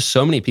appeals to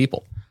so many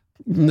people.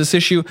 This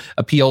issue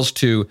appeals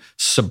to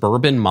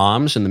suburban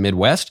moms in the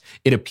Midwest.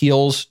 It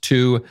appeals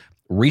to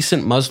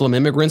recent Muslim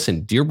immigrants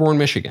in Dearborn,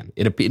 Michigan.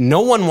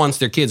 No one wants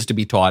their kids to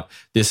be taught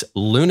this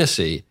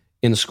lunacy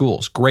in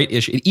schools. Great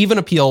issue. It even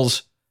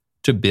appeals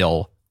to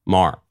Bill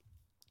Maher.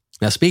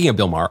 Now, speaking of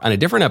Bill Maher, on a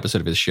different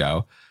episode of his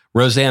show,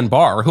 Roseanne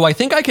Barr, who I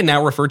think I can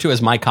now refer to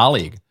as my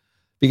colleague,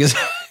 because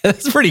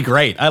that's pretty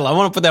great. I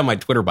want to put that in my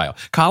Twitter bio.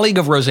 Colleague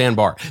of Roseanne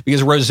Barr,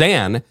 because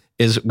Roseanne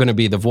is going to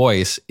be the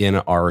voice in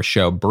our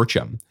show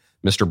Bircham.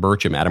 Mr.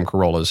 Bircham, Adam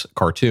Carolla's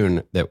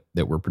cartoon that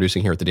we're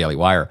producing here at the Daily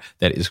Wire,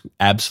 that is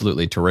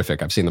absolutely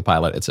terrific. I've seen the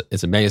pilot.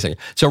 It's amazing.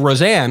 So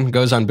Roseanne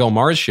goes on Bill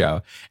Maher's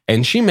show,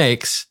 and she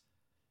makes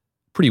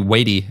a pretty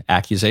weighty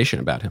accusation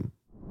about him.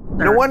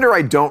 No wonder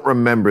I don't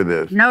remember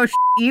this. No,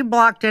 you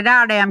blocked it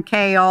out,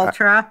 MK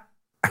Ultra.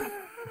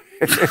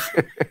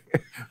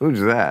 Who's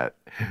that?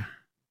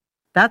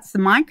 That's the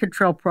mind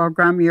control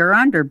program you're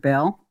under,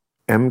 Bill.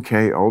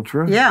 MK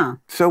Ultra? Yeah.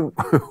 So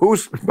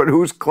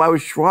who's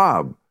Klaus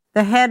Schwab?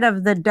 The head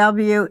of the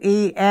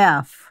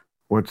WEF.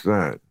 What's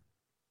that?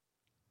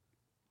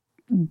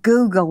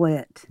 Google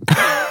it.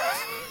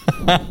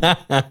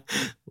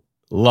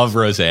 Love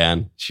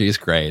Roseanne. She's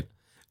great.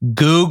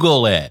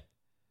 Google it.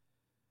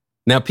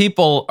 Now,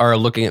 people are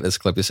looking at this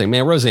clip. They're saying,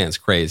 man, Roseanne's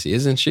crazy,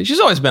 isn't she?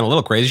 She's always been a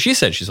little crazy. She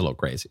said she's a little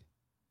crazy.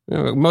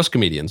 Most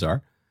comedians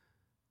are.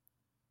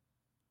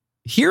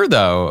 Here,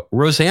 though,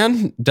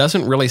 Roseanne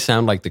doesn't really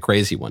sound like the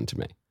crazy one to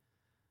me.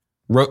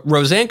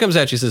 Roseanne comes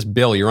out, she says,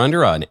 Bill, you're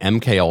under an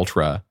MK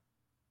Ultra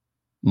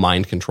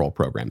mind control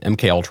program.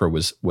 MK Ultra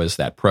was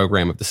that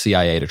program of the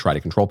CIA to try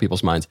to control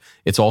people's minds.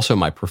 It's also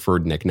my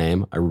preferred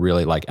nickname. I'm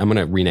going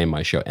to rename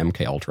my show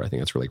MK Ultra. I think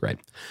that's really great.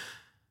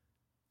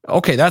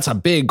 Okay, that's a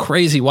big,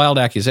 crazy, wild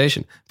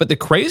accusation. But the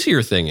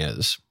crazier thing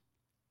is,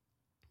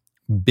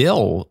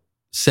 Bill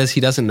says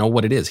he doesn't know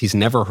what it is. He's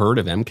never heard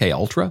of MK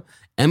Ultra.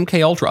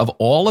 MK Ultra, of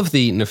all of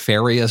the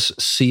nefarious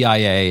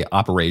CIA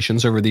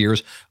operations over the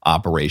years,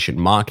 Operation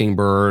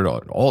Mockingbird,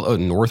 all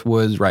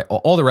Northwoods, right,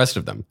 all the rest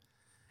of them,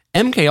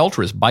 MK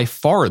Ultra is by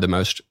far the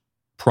most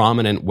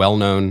prominent,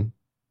 well-known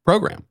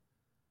program.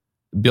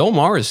 Bill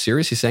Maher is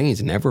seriously saying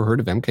he's never heard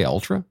of MK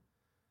Ultra?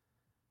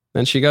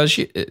 Then she goes,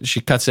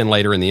 she cuts in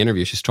later in the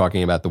interview, she's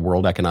talking about the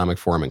World Economic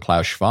Forum and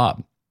Klaus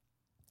Schwab.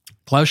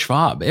 Klaus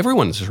Schwab.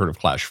 Everyone's heard of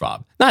Klaus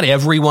Schwab. Not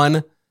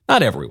everyone.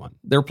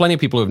 There are plenty of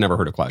people who have never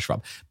heard of Klaus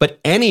Schwab. But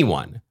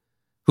anyone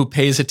who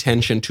pays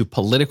attention to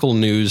political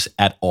news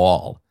at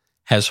all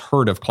has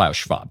heard of Klaus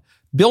Schwab.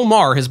 Bill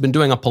Maher has been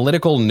doing a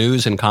political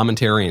news and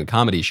commentary and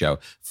comedy show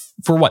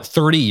for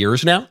 30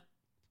 years now?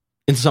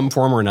 In some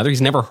form or another.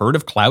 He's never heard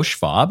of Klaus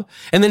Schwab.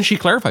 And then she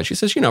clarifies. She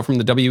says, from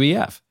the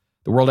WEF,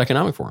 the World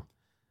Economic Forum.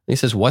 he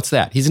says, what's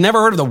that? He's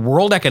never heard of the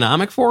World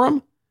Economic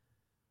Forum?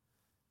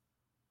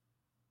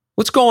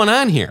 What's going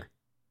on here?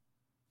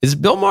 Is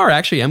Bill Maher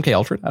actually MK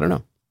Ultra? I don't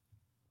know.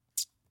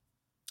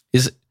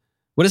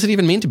 What does it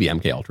even mean to be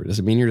MK Ultra? Does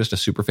it mean you're just a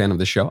super fan of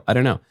the show? I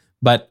don't know.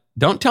 But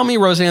don't tell me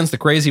Roseanne's the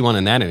crazy one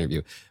in that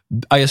interview.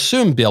 I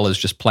assume Bill is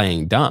just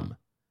playing dumb.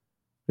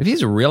 If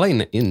he's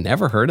really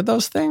never heard of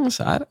those things,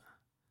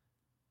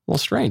 well,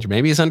 strange.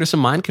 Maybe he's under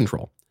some mind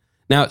control.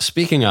 Now,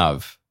 speaking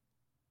of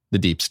the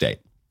deep state,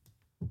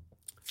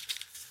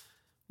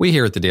 we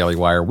here at the Daily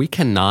Wire, we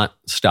cannot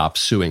stop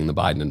suing the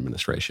Biden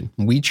administration.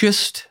 We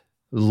just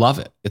love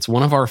it. It's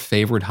one of our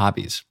favorite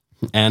hobbies.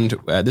 And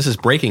this is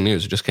breaking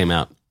news. It just came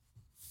out.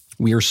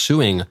 We are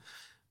suing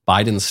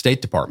Biden's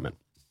State Department.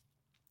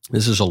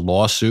 This is a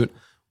lawsuit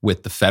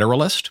with the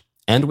Federalist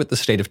and with the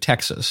state of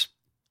Texas.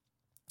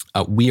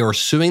 We are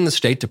suing the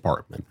State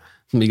Department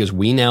because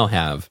we now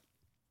have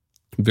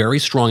very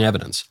strong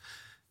evidence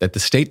that the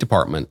State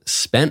Department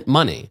spent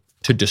money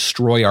to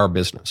destroy our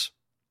business.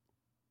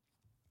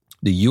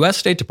 The U.S.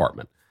 State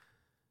Department,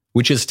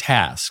 which is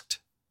tasked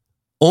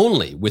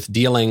only with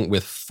dealing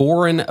with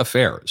foreign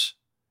affairs,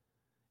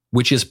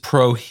 which is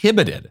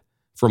prohibited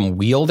from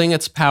wielding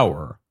its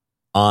power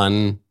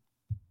on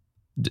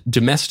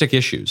domestic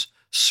issues,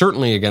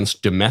 certainly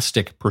against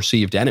domestic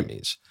perceived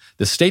enemies.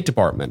 The State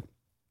Department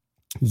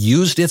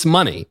used its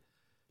money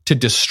to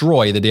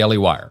destroy the Daily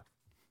Wire.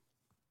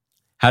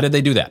 How did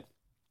they do that?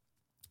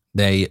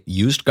 They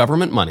used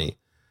government money.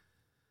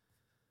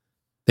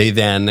 They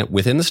then,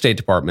 within the State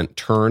Department,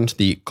 turned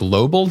the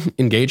Global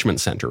Engagement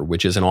Center,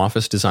 which is an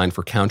office designed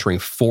for countering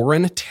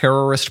foreign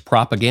terrorist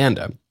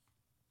propaganda,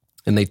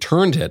 and they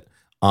turned it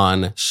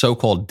on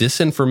so-called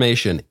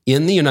disinformation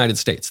in the United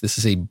States. This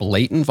is a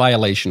blatant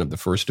violation of the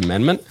First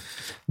Amendment.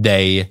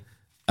 The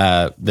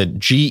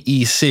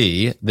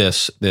GEC,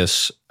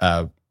 this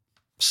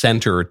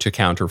Center to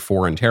Counter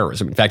Foreign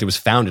Terrorism, in fact, it was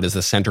founded as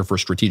the Center for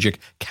Strategic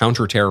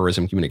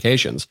Counterterrorism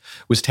Communications,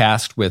 was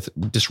tasked with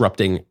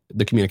disrupting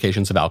the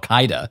communications of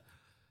Al-Qaeda.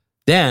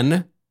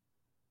 Then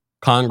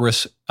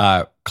Congress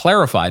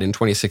clarified in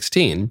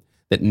 2016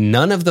 that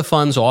none of the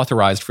funds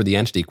authorized for the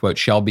entity, quote,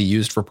 shall be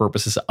used for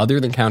purposes other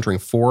than countering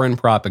foreign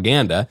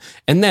propaganda.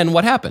 And then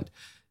what happened?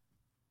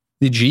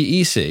 The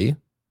GEC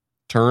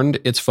turned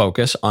its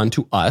focus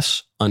onto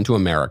us, onto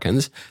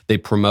Americans. They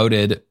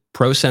promoted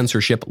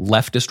pro-censorship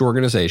leftist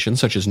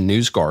organizations such as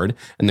NewsGuard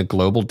and the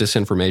Global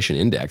Disinformation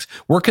Index.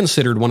 We're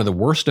considered one of the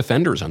worst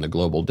offenders on the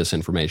Global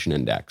Disinformation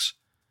Index.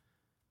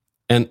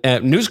 And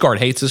NewsGuard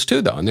hates us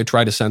too, though, and they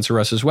try to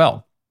censor us as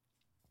well.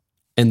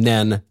 And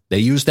then they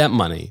use that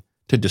money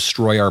to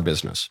destroy our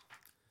business.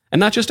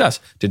 And not just us,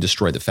 to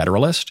destroy the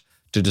Federalist,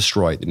 to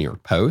destroy the New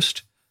York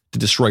Post, to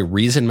destroy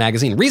Reason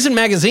Magazine. Reason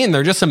Magazine,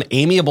 they're just some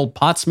amiable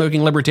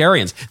pot-smoking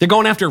libertarians. They're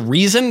going after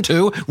Reason,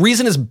 too.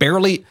 Reason is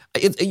barely,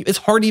 it's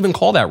hard to even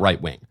call that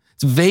right-wing.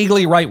 It's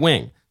vaguely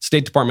right-wing.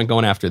 State Department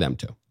going after them,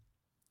 too.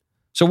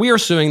 So we are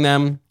suing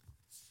them.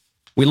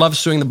 We love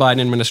suing the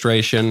Biden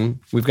administration.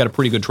 We've got a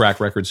pretty good track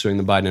record suing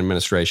the Biden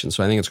administration,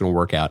 so I think it's going to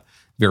work out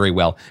very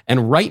well.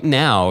 And right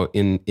now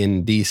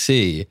in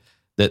D.C.,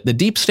 the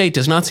deep state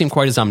does not seem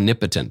quite as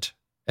omnipotent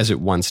as it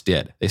once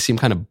did. They seem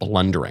kind of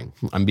blundering.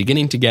 I'm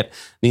beginning to get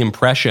the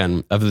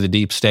impression of the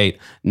deep state,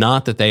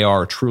 not that they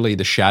are truly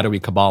the shadowy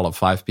cabal of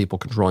 5 people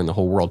controlling the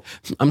whole world.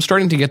 I'm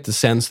starting to get the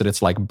sense that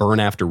it's like Burn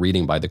After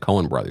Reading by the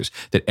Coen brothers,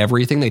 that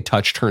everything they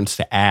touch turns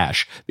to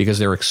ash because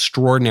they're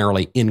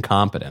extraordinarily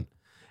incompetent.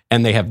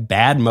 And they have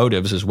bad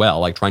motives as well,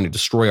 like trying to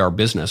destroy our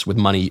business with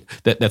money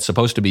that's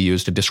supposed to be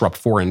used to disrupt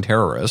foreign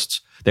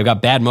terrorists. They've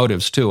got bad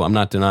motives too, I'm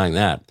not denying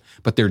that.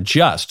 But they're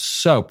just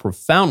so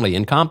profoundly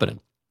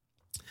incompetent.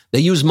 They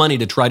use money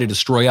to try to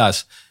destroy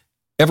us.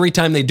 Every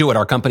time they do it,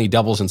 our company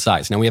doubles in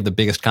size. Now we have the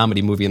biggest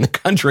comedy movie in the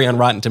country on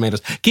Rotten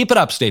Tomatoes. Keep it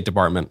up, State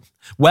Department.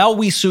 While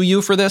we sue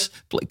you for this,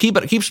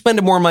 keep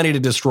spending more money to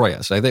destroy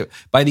us. I think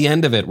by the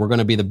end of it, we're going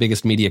to be the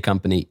biggest media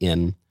company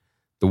in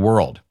the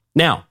world.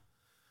 Now,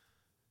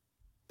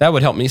 that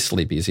would help me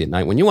sleep easy at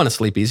night. When you want to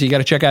sleep easy, you got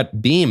to check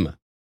out Beam.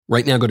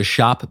 Right now, go to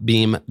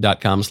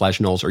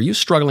shopbeam.com/Knowles. Are you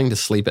struggling to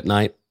sleep at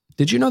night?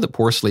 Did you know that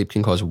poor sleep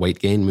can cause weight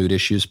gain, mood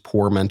issues,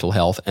 poor mental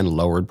health, and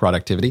lowered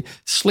productivity?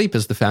 Sleep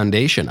is the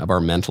foundation of our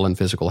mental and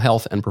physical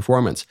health and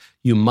performance.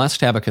 You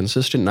must have a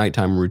consistent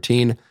nighttime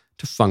routine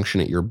to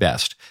function at your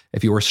best.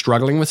 If you are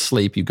struggling with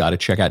sleep, you got to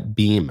check out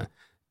Beam.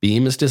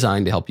 Beam is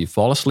designed to help you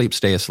fall asleep,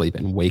 stay asleep,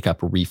 and wake up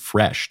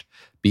refreshed.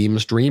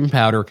 Beam's Dream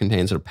Powder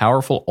contains a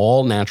powerful,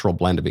 all-natural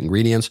blend of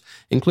ingredients,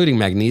 including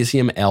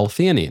magnesium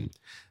L-theanine.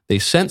 They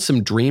sent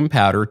some Dream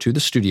Powder to the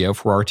studio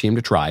for our team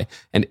to try,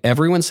 and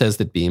everyone says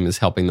that Beam is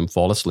helping them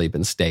fall asleep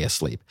and stay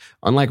asleep.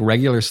 Unlike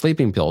regular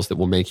sleeping pills that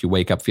will make you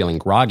wake up feeling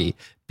groggy,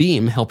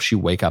 Beam helps you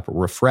wake up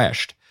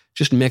refreshed.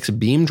 Just mix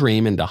Beam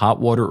Dream into hot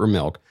water or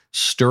milk,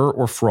 stir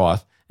or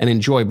froth, and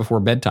enjoy before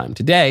bedtime.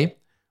 Today,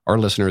 our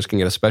listeners can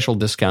get a special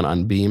discount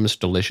on Beam's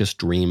delicious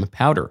Dream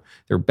Powder,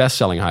 their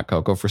best-selling hot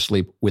cocoa for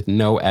sleep with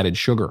no added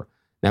sugar.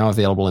 Now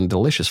available in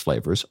delicious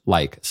flavors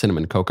like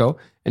cinnamon cocoa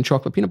and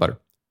chocolate peanut butter.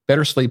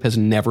 Better sleep has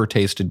never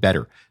tasted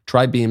better.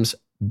 Try Beam's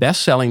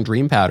best-selling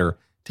Dream Powder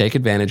Take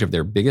advantage of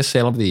their biggest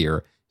sale of the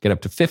year. Get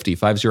up to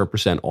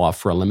 50% off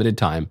for a limited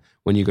time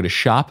when you go to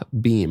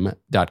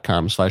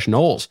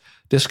shopbeam.com/Knowles.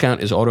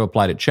 Discount is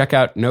auto-applied at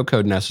checkout. No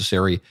code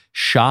necessary.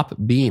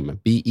 Shopbeam,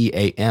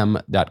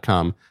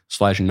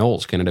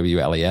 BEAM.com/Knowles,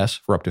 KNWLES,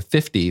 for up to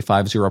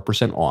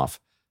 50% off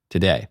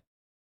today.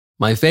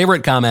 My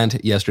favorite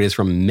comment yesterday is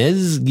from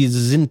Ms.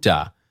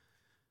 Gizinta.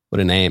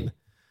 What a name.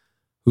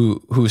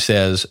 Who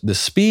says, the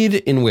speed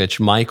in which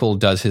Michael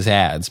does his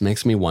ads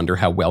makes me wonder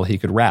how well he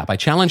could rap. I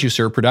challenge you,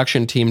 sir.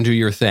 Production team, do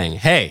your thing.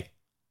 Hey,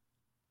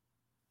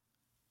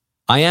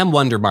 I am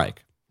Wonder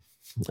Mike,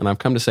 and I've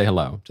come to say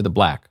hello to the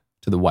black,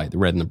 to the white, the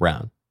red and the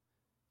brown,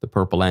 the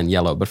purple and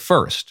yellow. But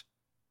first,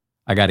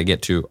 I got to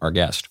get to our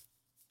guest.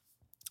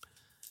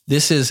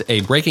 This is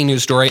a breaking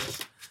news story.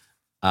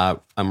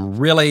 I'm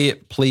really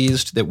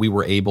pleased that we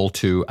were able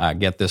to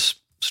get this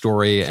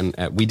story, and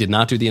we did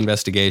not do the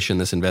investigation.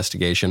 This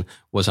investigation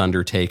was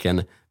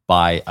undertaken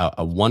by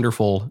a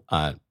wonderful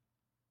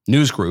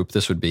news group.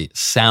 This would be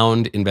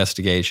Sound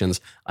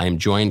Investigations. I am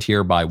joined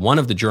here by one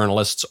of the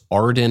journalists,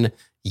 Arden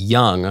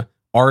Young.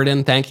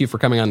 Arden, thank you for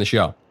coming on the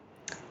show.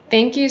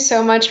 Thank you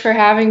so much for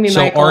having me,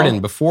 Michael. So, Arden,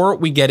 before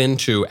we get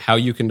into how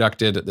you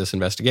conducted this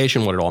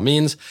investigation, what it all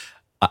means,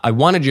 I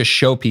want to just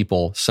show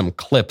people some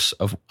clips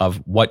of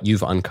what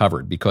you've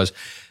uncovered, because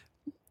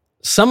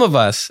some of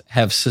us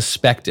have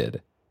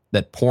suspected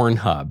that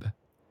Pornhub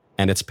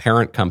and its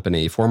parent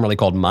company, formerly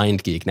called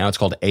MindGeek, now it's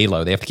called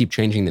Alo. They have to keep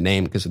changing the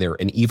name because they're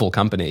an evil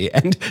company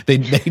and they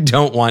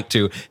don't want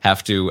to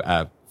have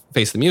to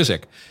face the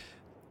music.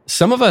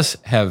 Some of us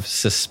have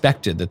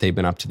suspected that they've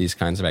been up to these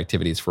kinds of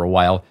activities for a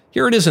while.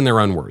 Here it is in their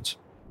own words.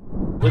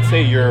 Let's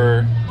say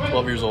you're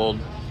 12 years old,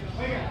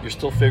 you're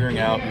still figuring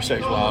out your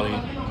sexuality,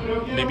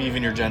 maybe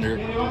even your gender.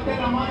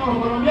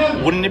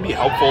 Wouldn't it be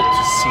helpful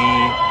to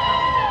see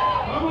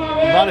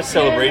not a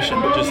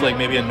celebration, but just like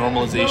maybe a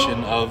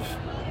normalization of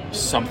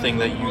something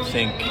that you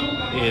think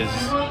is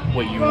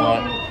what you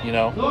want, you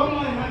know?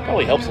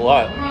 Probably helps a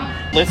lot.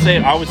 Let's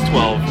say I was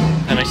 12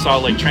 and I saw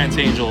like Trans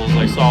Angels,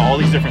 I saw all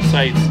these different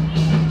sites.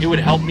 It would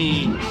help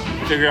me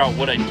figure out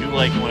what I do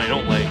like and what I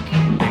don't like.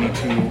 I need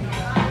to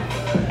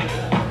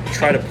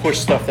try to push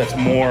stuff that's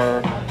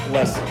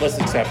less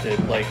accepted.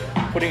 Like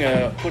putting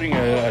a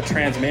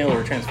trans male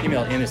or a trans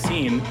female in a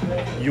scene,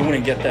 you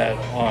wouldn't get that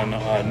on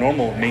a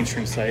normal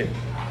mainstream site.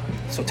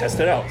 So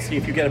test it out. See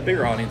if you get a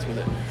bigger audience with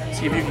it.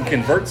 See if you can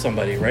convert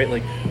somebody, right?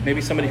 Like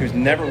maybe somebody who's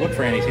never looked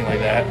for anything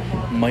like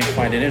that might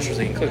find it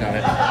interesting and click on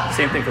it.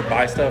 Same thing for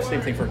bi stuff, same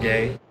thing for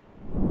gay.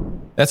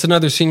 That's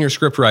another senior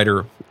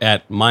scriptwriter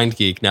at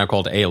MindGeek, now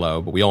called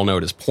Alo, but we all know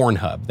it as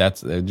Pornhub.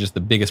 That's just the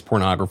biggest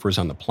pornographers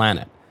on the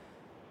planet.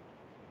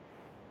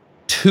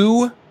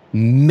 Two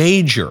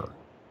major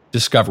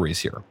discoveries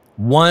here.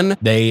 One,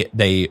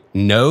 they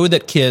know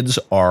that kids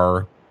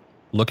are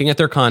looking at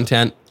their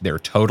content. They're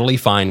totally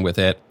fine with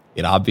it.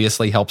 It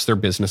obviously helps their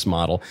business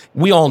model.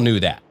 We all knew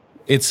that.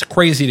 It's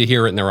crazy to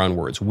hear it in their own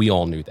words. We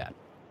all knew that.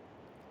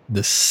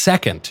 The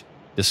second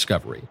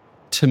discovery,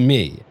 to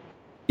me,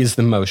 is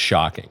the most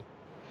shocking.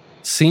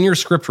 Senior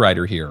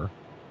scriptwriter here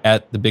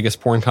at the biggest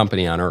porn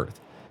company on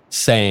earth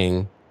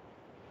saying,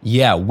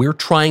 yeah, we're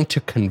trying to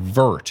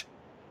convert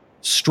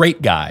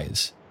straight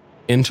guys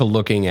into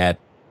looking at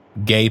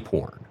gay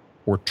porn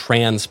or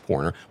trans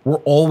porn. We're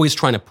always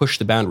trying to push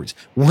the boundaries.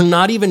 We're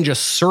not even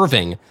just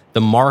serving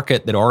the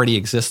market that already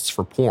exists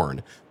for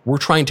porn. We're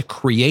trying to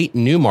create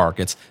new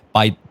markets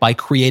by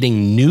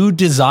creating new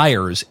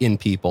desires in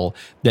people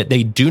that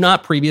they do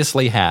not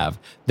previously have,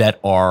 that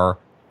are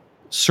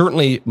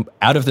certainly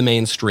out of the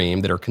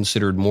mainstream, that are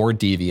considered more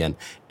deviant.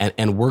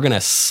 And we're going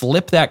to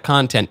slip that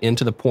content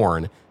into the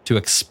porn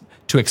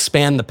to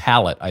expand the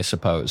palette, I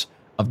suppose,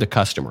 of the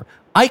customer.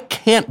 I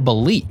can't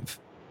believe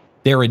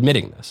they're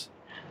admitting this.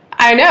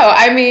 I know.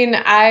 I mean,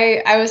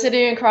 I was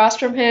sitting across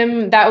from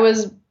him. That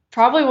was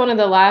probably one of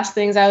the last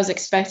things I was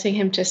expecting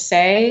him to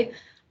say.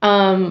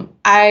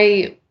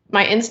 My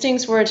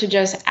instincts were to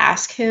just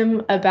ask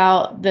him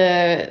about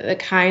the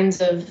kinds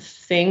of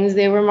things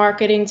they were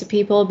marketing to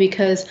people,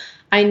 because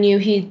I knew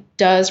he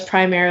does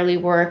primarily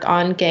work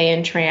on gay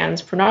and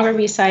trans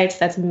pornography sites.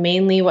 That's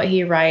mainly what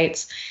he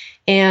writes.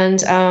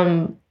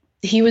 And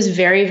he was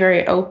very,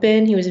 very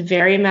open. He was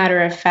very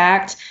matter of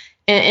fact.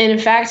 And in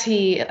fact,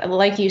 he,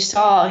 like you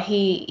saw,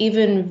 he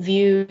even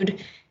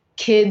viewed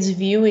kids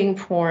viewing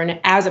porn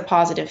as a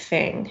positive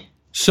thing.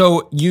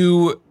 So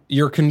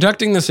you're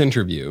conducting this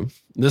interview.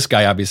 This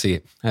guy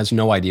obviously has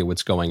no idea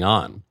what's going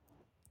on.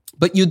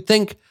 But you'd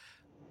think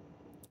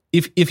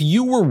if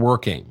you were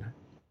working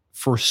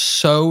for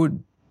so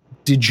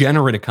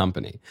degenerate a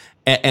company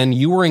and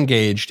you were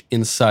engaged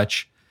in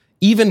such,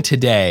 even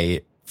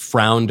today,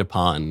 frowned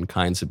upon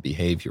kinds of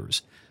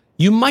behaviors,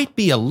 you might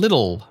be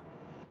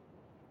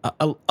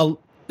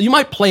you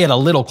might play it a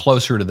little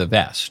closer to the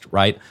vest,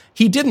 right?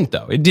 He didn't,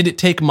 though. Did it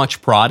take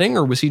much prodding,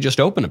 or was he just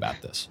open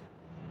about this?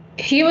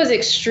 He was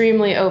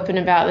extremely open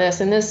about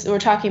this. And this, we're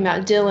talking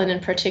about Dylan in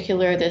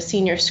particular, the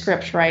senior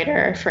script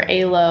writer for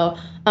Alo.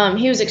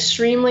 He was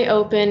extremely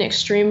open,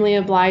 extremely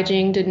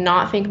obliging, did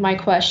not think my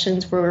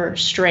questions were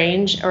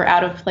strange or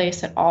out of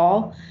place at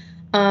all.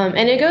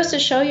 And it goes to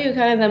show you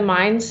kind of the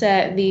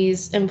mindset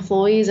these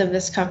employees of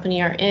this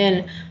company are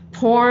in.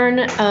 Porn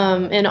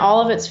in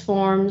all of its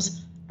forms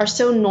are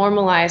so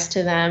normalized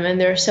to them, and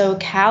they're so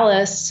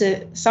callous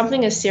to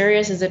something as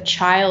serious as a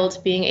child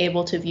being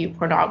able to view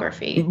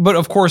pornography. But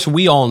of course,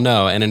 we all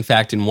know, and in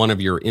fact, in one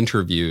of your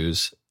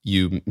interviews,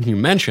 you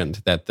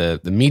mentioned that the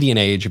median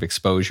age of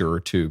exposure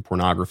to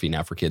pornography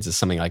now for kids is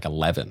something like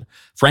 11.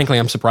 Frankly,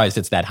 I'm surprised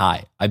it's that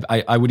high.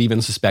 I would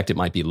even suspect it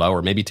might be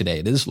lower. Maybe today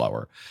it is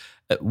lower.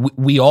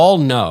 We all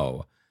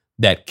know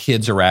that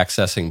kids are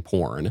accessing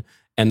porn,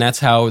 and that's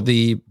how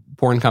the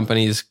porn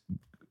companies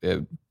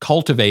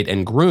cultivate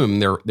and groom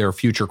their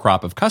future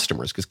crop of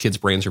customers, because kids'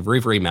 brains are very,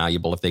 very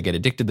malleable. If they get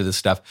addicted to this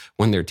stuff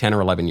when they're 10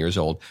 or 11 years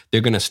old,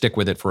 they're going to stick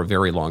with it for a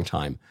very long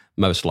time,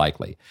 most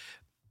likely.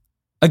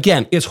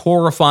 Again, it's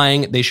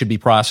horrifying. They should be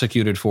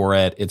prosecuted for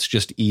it. It's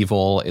just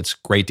evil. It's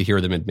great to hear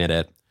them admit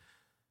it.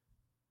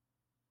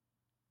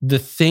 The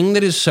thing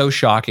that is so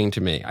shocking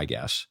to me, I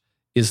guess,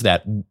 is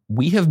that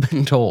we have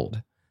been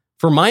told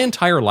for my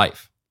entire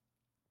life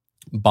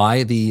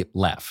by the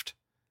left,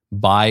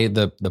 by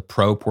the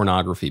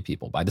pro-pornography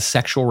people, by the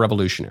sexual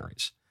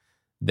revolutionaries,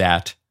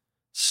 that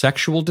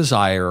sexual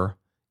desire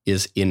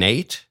is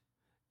innate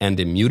and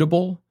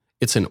immutable.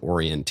 It's an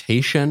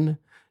orientation.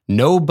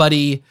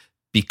 Nobody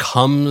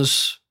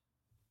becomes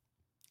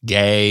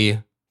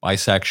gay,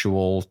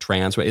 bisexual,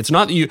 trans. It's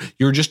not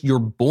that you're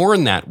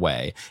born that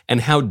way. And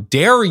how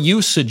dare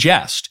you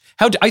suggest,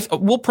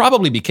 we'll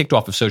probably be kicked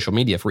off of social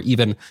media for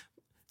even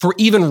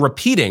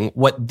repeating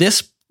what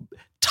this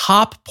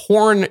top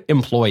porn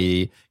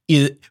employee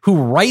who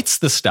writes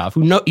the stuff,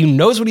 who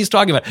knows what he's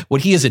talking about,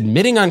 what he is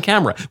admitting on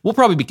camera. We'll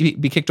probably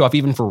be kicked off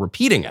even for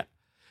repeating it.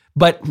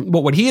 But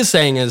what he is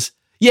saying is,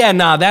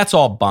 that's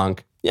all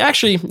bunk.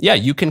 Actually,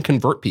 you can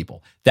convert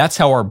people. That's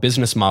how our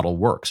business model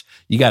works.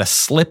 You got to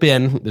slip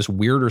in this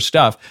weirder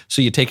stuff.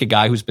 So you take a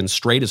guy who's been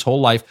straight his whole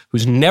life,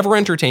 who's never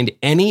entertained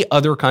any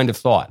other kind of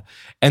thought,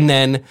 and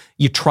then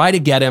you try to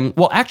get him.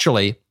 Well,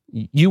 actually,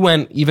 you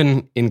went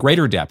even in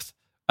greater depth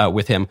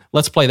with him.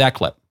 Let's play that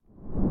clip.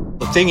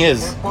 The thing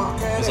is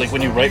like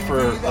when you write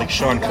for like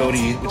Sean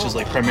Cody, which is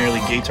like primarily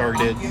gay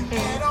targeted,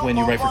 when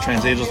you write for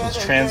Trans Angels, which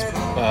is trans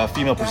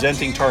female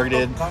presenting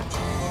targeted,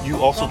 you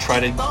also try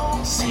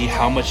to see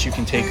how much you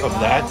can take of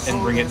that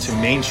and bring it to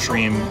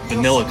mainstream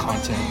vanilla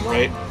content,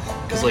 right?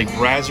 Because like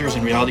Brazzers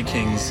and Reality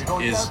Kings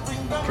is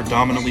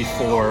predominantly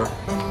for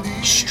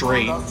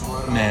straight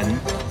men,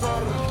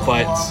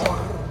 but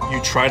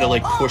you try to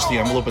like push the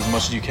envelope as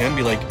much as you can.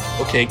 Be like,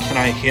 okay, can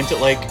I hint at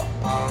like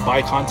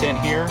bi content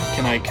here?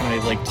 Can I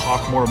like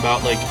talk more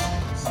about like,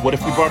 what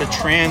if we brought a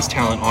trans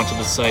talent onto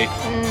the site?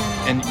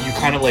 And you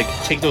kind of like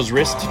take those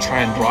risks to try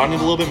and broaden it a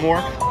little bit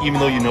more, even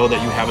though you know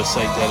that you have a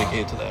site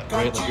dedicated to that,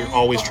 right? Like you're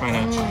always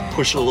trying to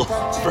push it a little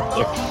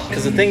further.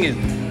 Because the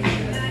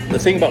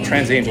thing about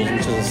Trans Angels,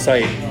 which is a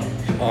site,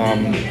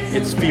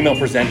 it's female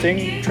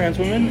presenting trans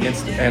women,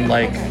 and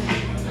like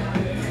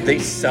they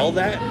sell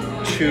that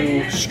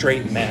to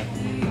straight men.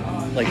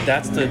 Like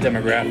that's the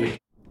demographic.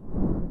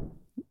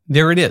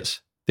 There it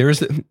is.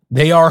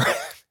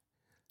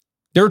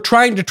 They're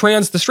trying to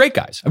trans the straight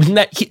guys. I mean,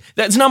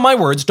 that's not my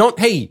words.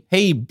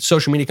 Hey,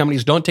 social media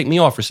companies, don't take me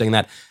off for saying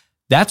that.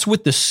 That's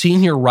what the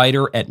senior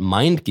writer at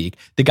MindGeek,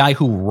 the guy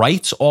who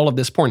writes all of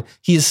this porn,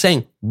 he is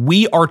saying,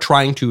 we are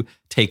trying to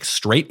take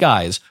straight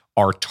guys.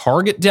 Our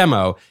target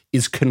demo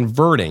is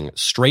converting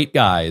straight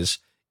guys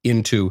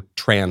into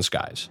trans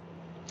guys.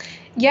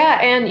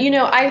 Yeah, and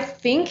I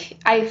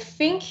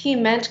think he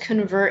meant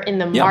convert in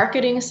the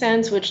marketing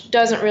sense, which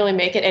doesn't really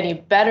make it any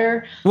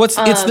better. Well, it's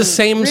the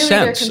same really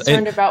sense. They're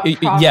concerned about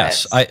profits.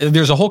 Yes,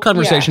 there's a whole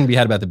conversation to be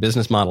had about the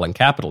business model and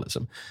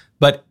capitalism.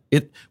 But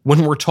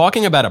when we're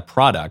talking about a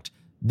product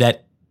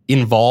that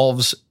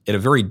involves, at a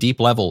very deep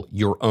level,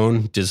 your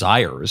own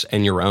desires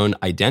and your own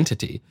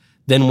identity,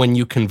 then when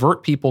you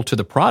convert people to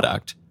the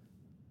product,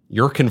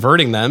 you're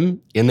converting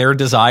them in their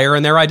desire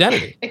and their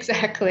identity.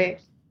 Exactly.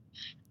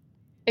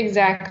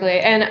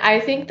 And I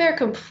think they're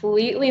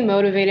completely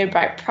motivated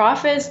by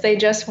profits. They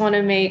just want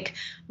to make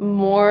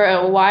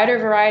a wider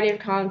variety of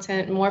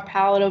content, more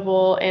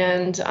palatable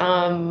and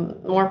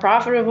more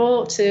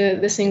profitable to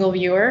the single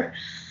viewer.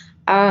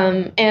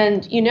 And,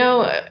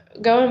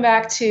 going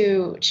back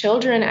to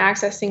children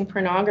accessing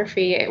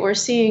pornography, we're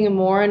seeing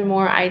more and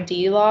more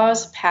ID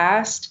laws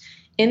passed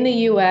in the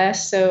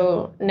U.S.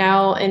 So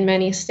now in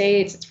many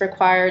states, it's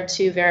required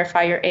to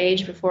verify your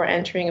age before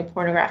entering a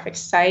pornographic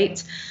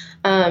site.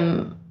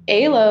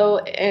 ALO,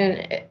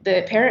 and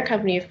the parent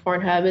company of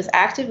Pornhub, is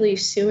actively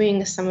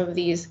suing some of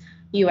these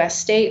U.S.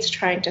 states,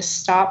 trying to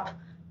stop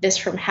this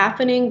from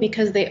happening,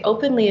 because they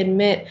openly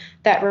admit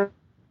that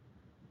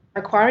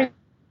requiring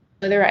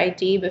their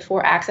ID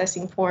before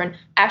accessing porn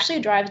actually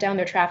drives down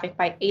their traffic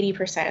by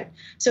 80%.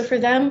 So for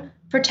them,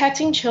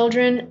 protecting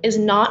children is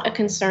not a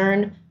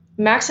concern.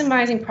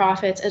 Maximizing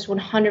profits is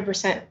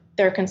 100%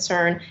 their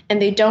concern,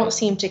 and they don't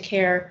seem to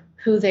care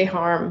who they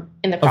harm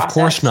in the process. Of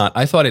course not.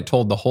 I thought it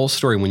told the whole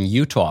story when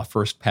Utah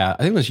first passed.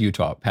 I think it was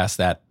Utah passed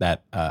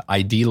that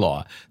ID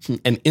law,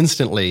 and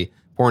instantly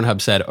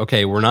Pornhub said,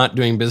 "Okay, we're not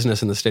doing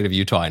business in the state of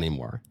Utah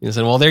anymore." And he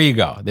said, "Well, there you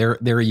go.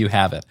 There you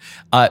have it."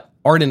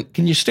 Arden,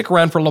 can you stick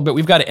around for a little bit?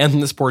 We've got to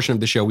end this portion of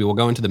the show. We will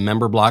go into the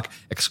member block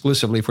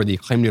exclusively for the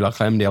Crème de la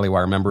Crème Daily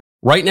Wire members.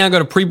 Right now, go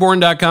to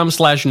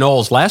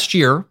preborn.com/Knowles. Last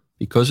year,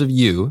 because of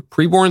you,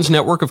 Preborn's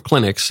network of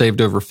clinics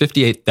saved over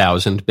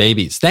 58,000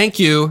 babies. Thank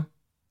you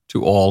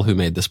to all who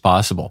made this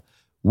possible.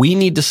 We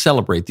need to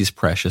celebrate these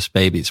precious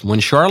babies. When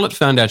Charlotte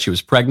found out she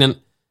was pregnant,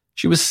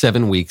 she was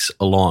 7 weeks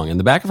along. In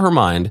the back of her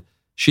mind,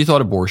 she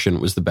thought abortion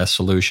was the best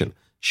solution.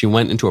 She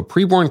went into a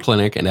preborn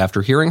clinic, and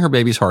after hearing her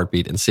baby's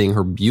heartbeat and seeing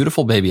her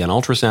beautiful baby on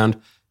ultrasound,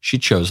 she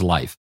chose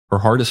life. Her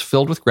heart is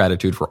filled with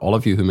gratitude for all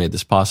of you who made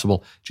this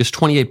possible. Just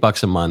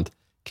 $28 a month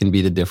can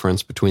be the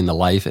difference between the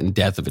life and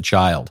death of a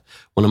child.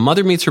 When a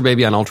mother meets her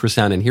baby on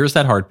ultrasound and hears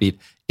that heartbeat,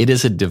 it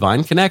is a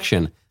divine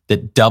connection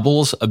that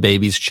doubles a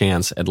baby's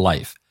chance at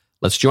life.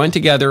 Let's join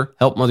together,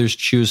 help mothers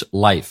choose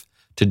life.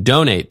 To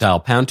donate, dial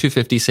pound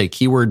 250, say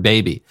keyword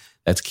baby.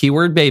 That's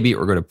keyword baby,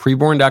 or go to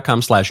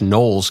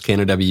preborn.com/Knowles,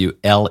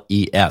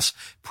 K-N-O-W-L-E-S.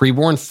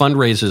 Preborn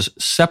fundraises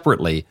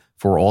separately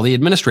for all the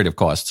administrative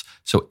costs.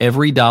 So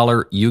every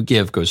dollar you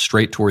give goes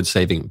straight towards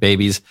saving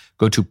babies.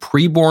 Go to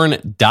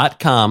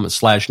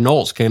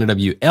preborn.com/Knowles,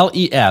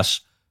 K-N-O-W-L-E-S,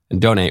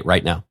 and donate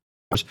right now.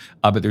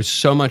 But there's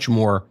so much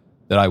more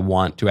that I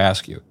want to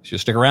ask you. So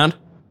stick around.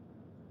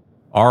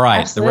 All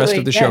right. Absolutely, the rest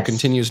of the show yes.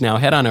 continues now.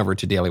 Head on over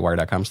to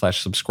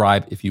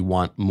dailywire.com/subscribe if you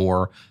want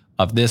more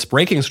of this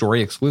breaking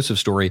story, exclusive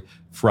story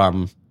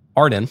from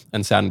Arden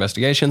and Sound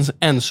Investigations,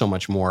 and so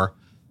much more.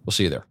 We'll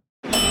see you there.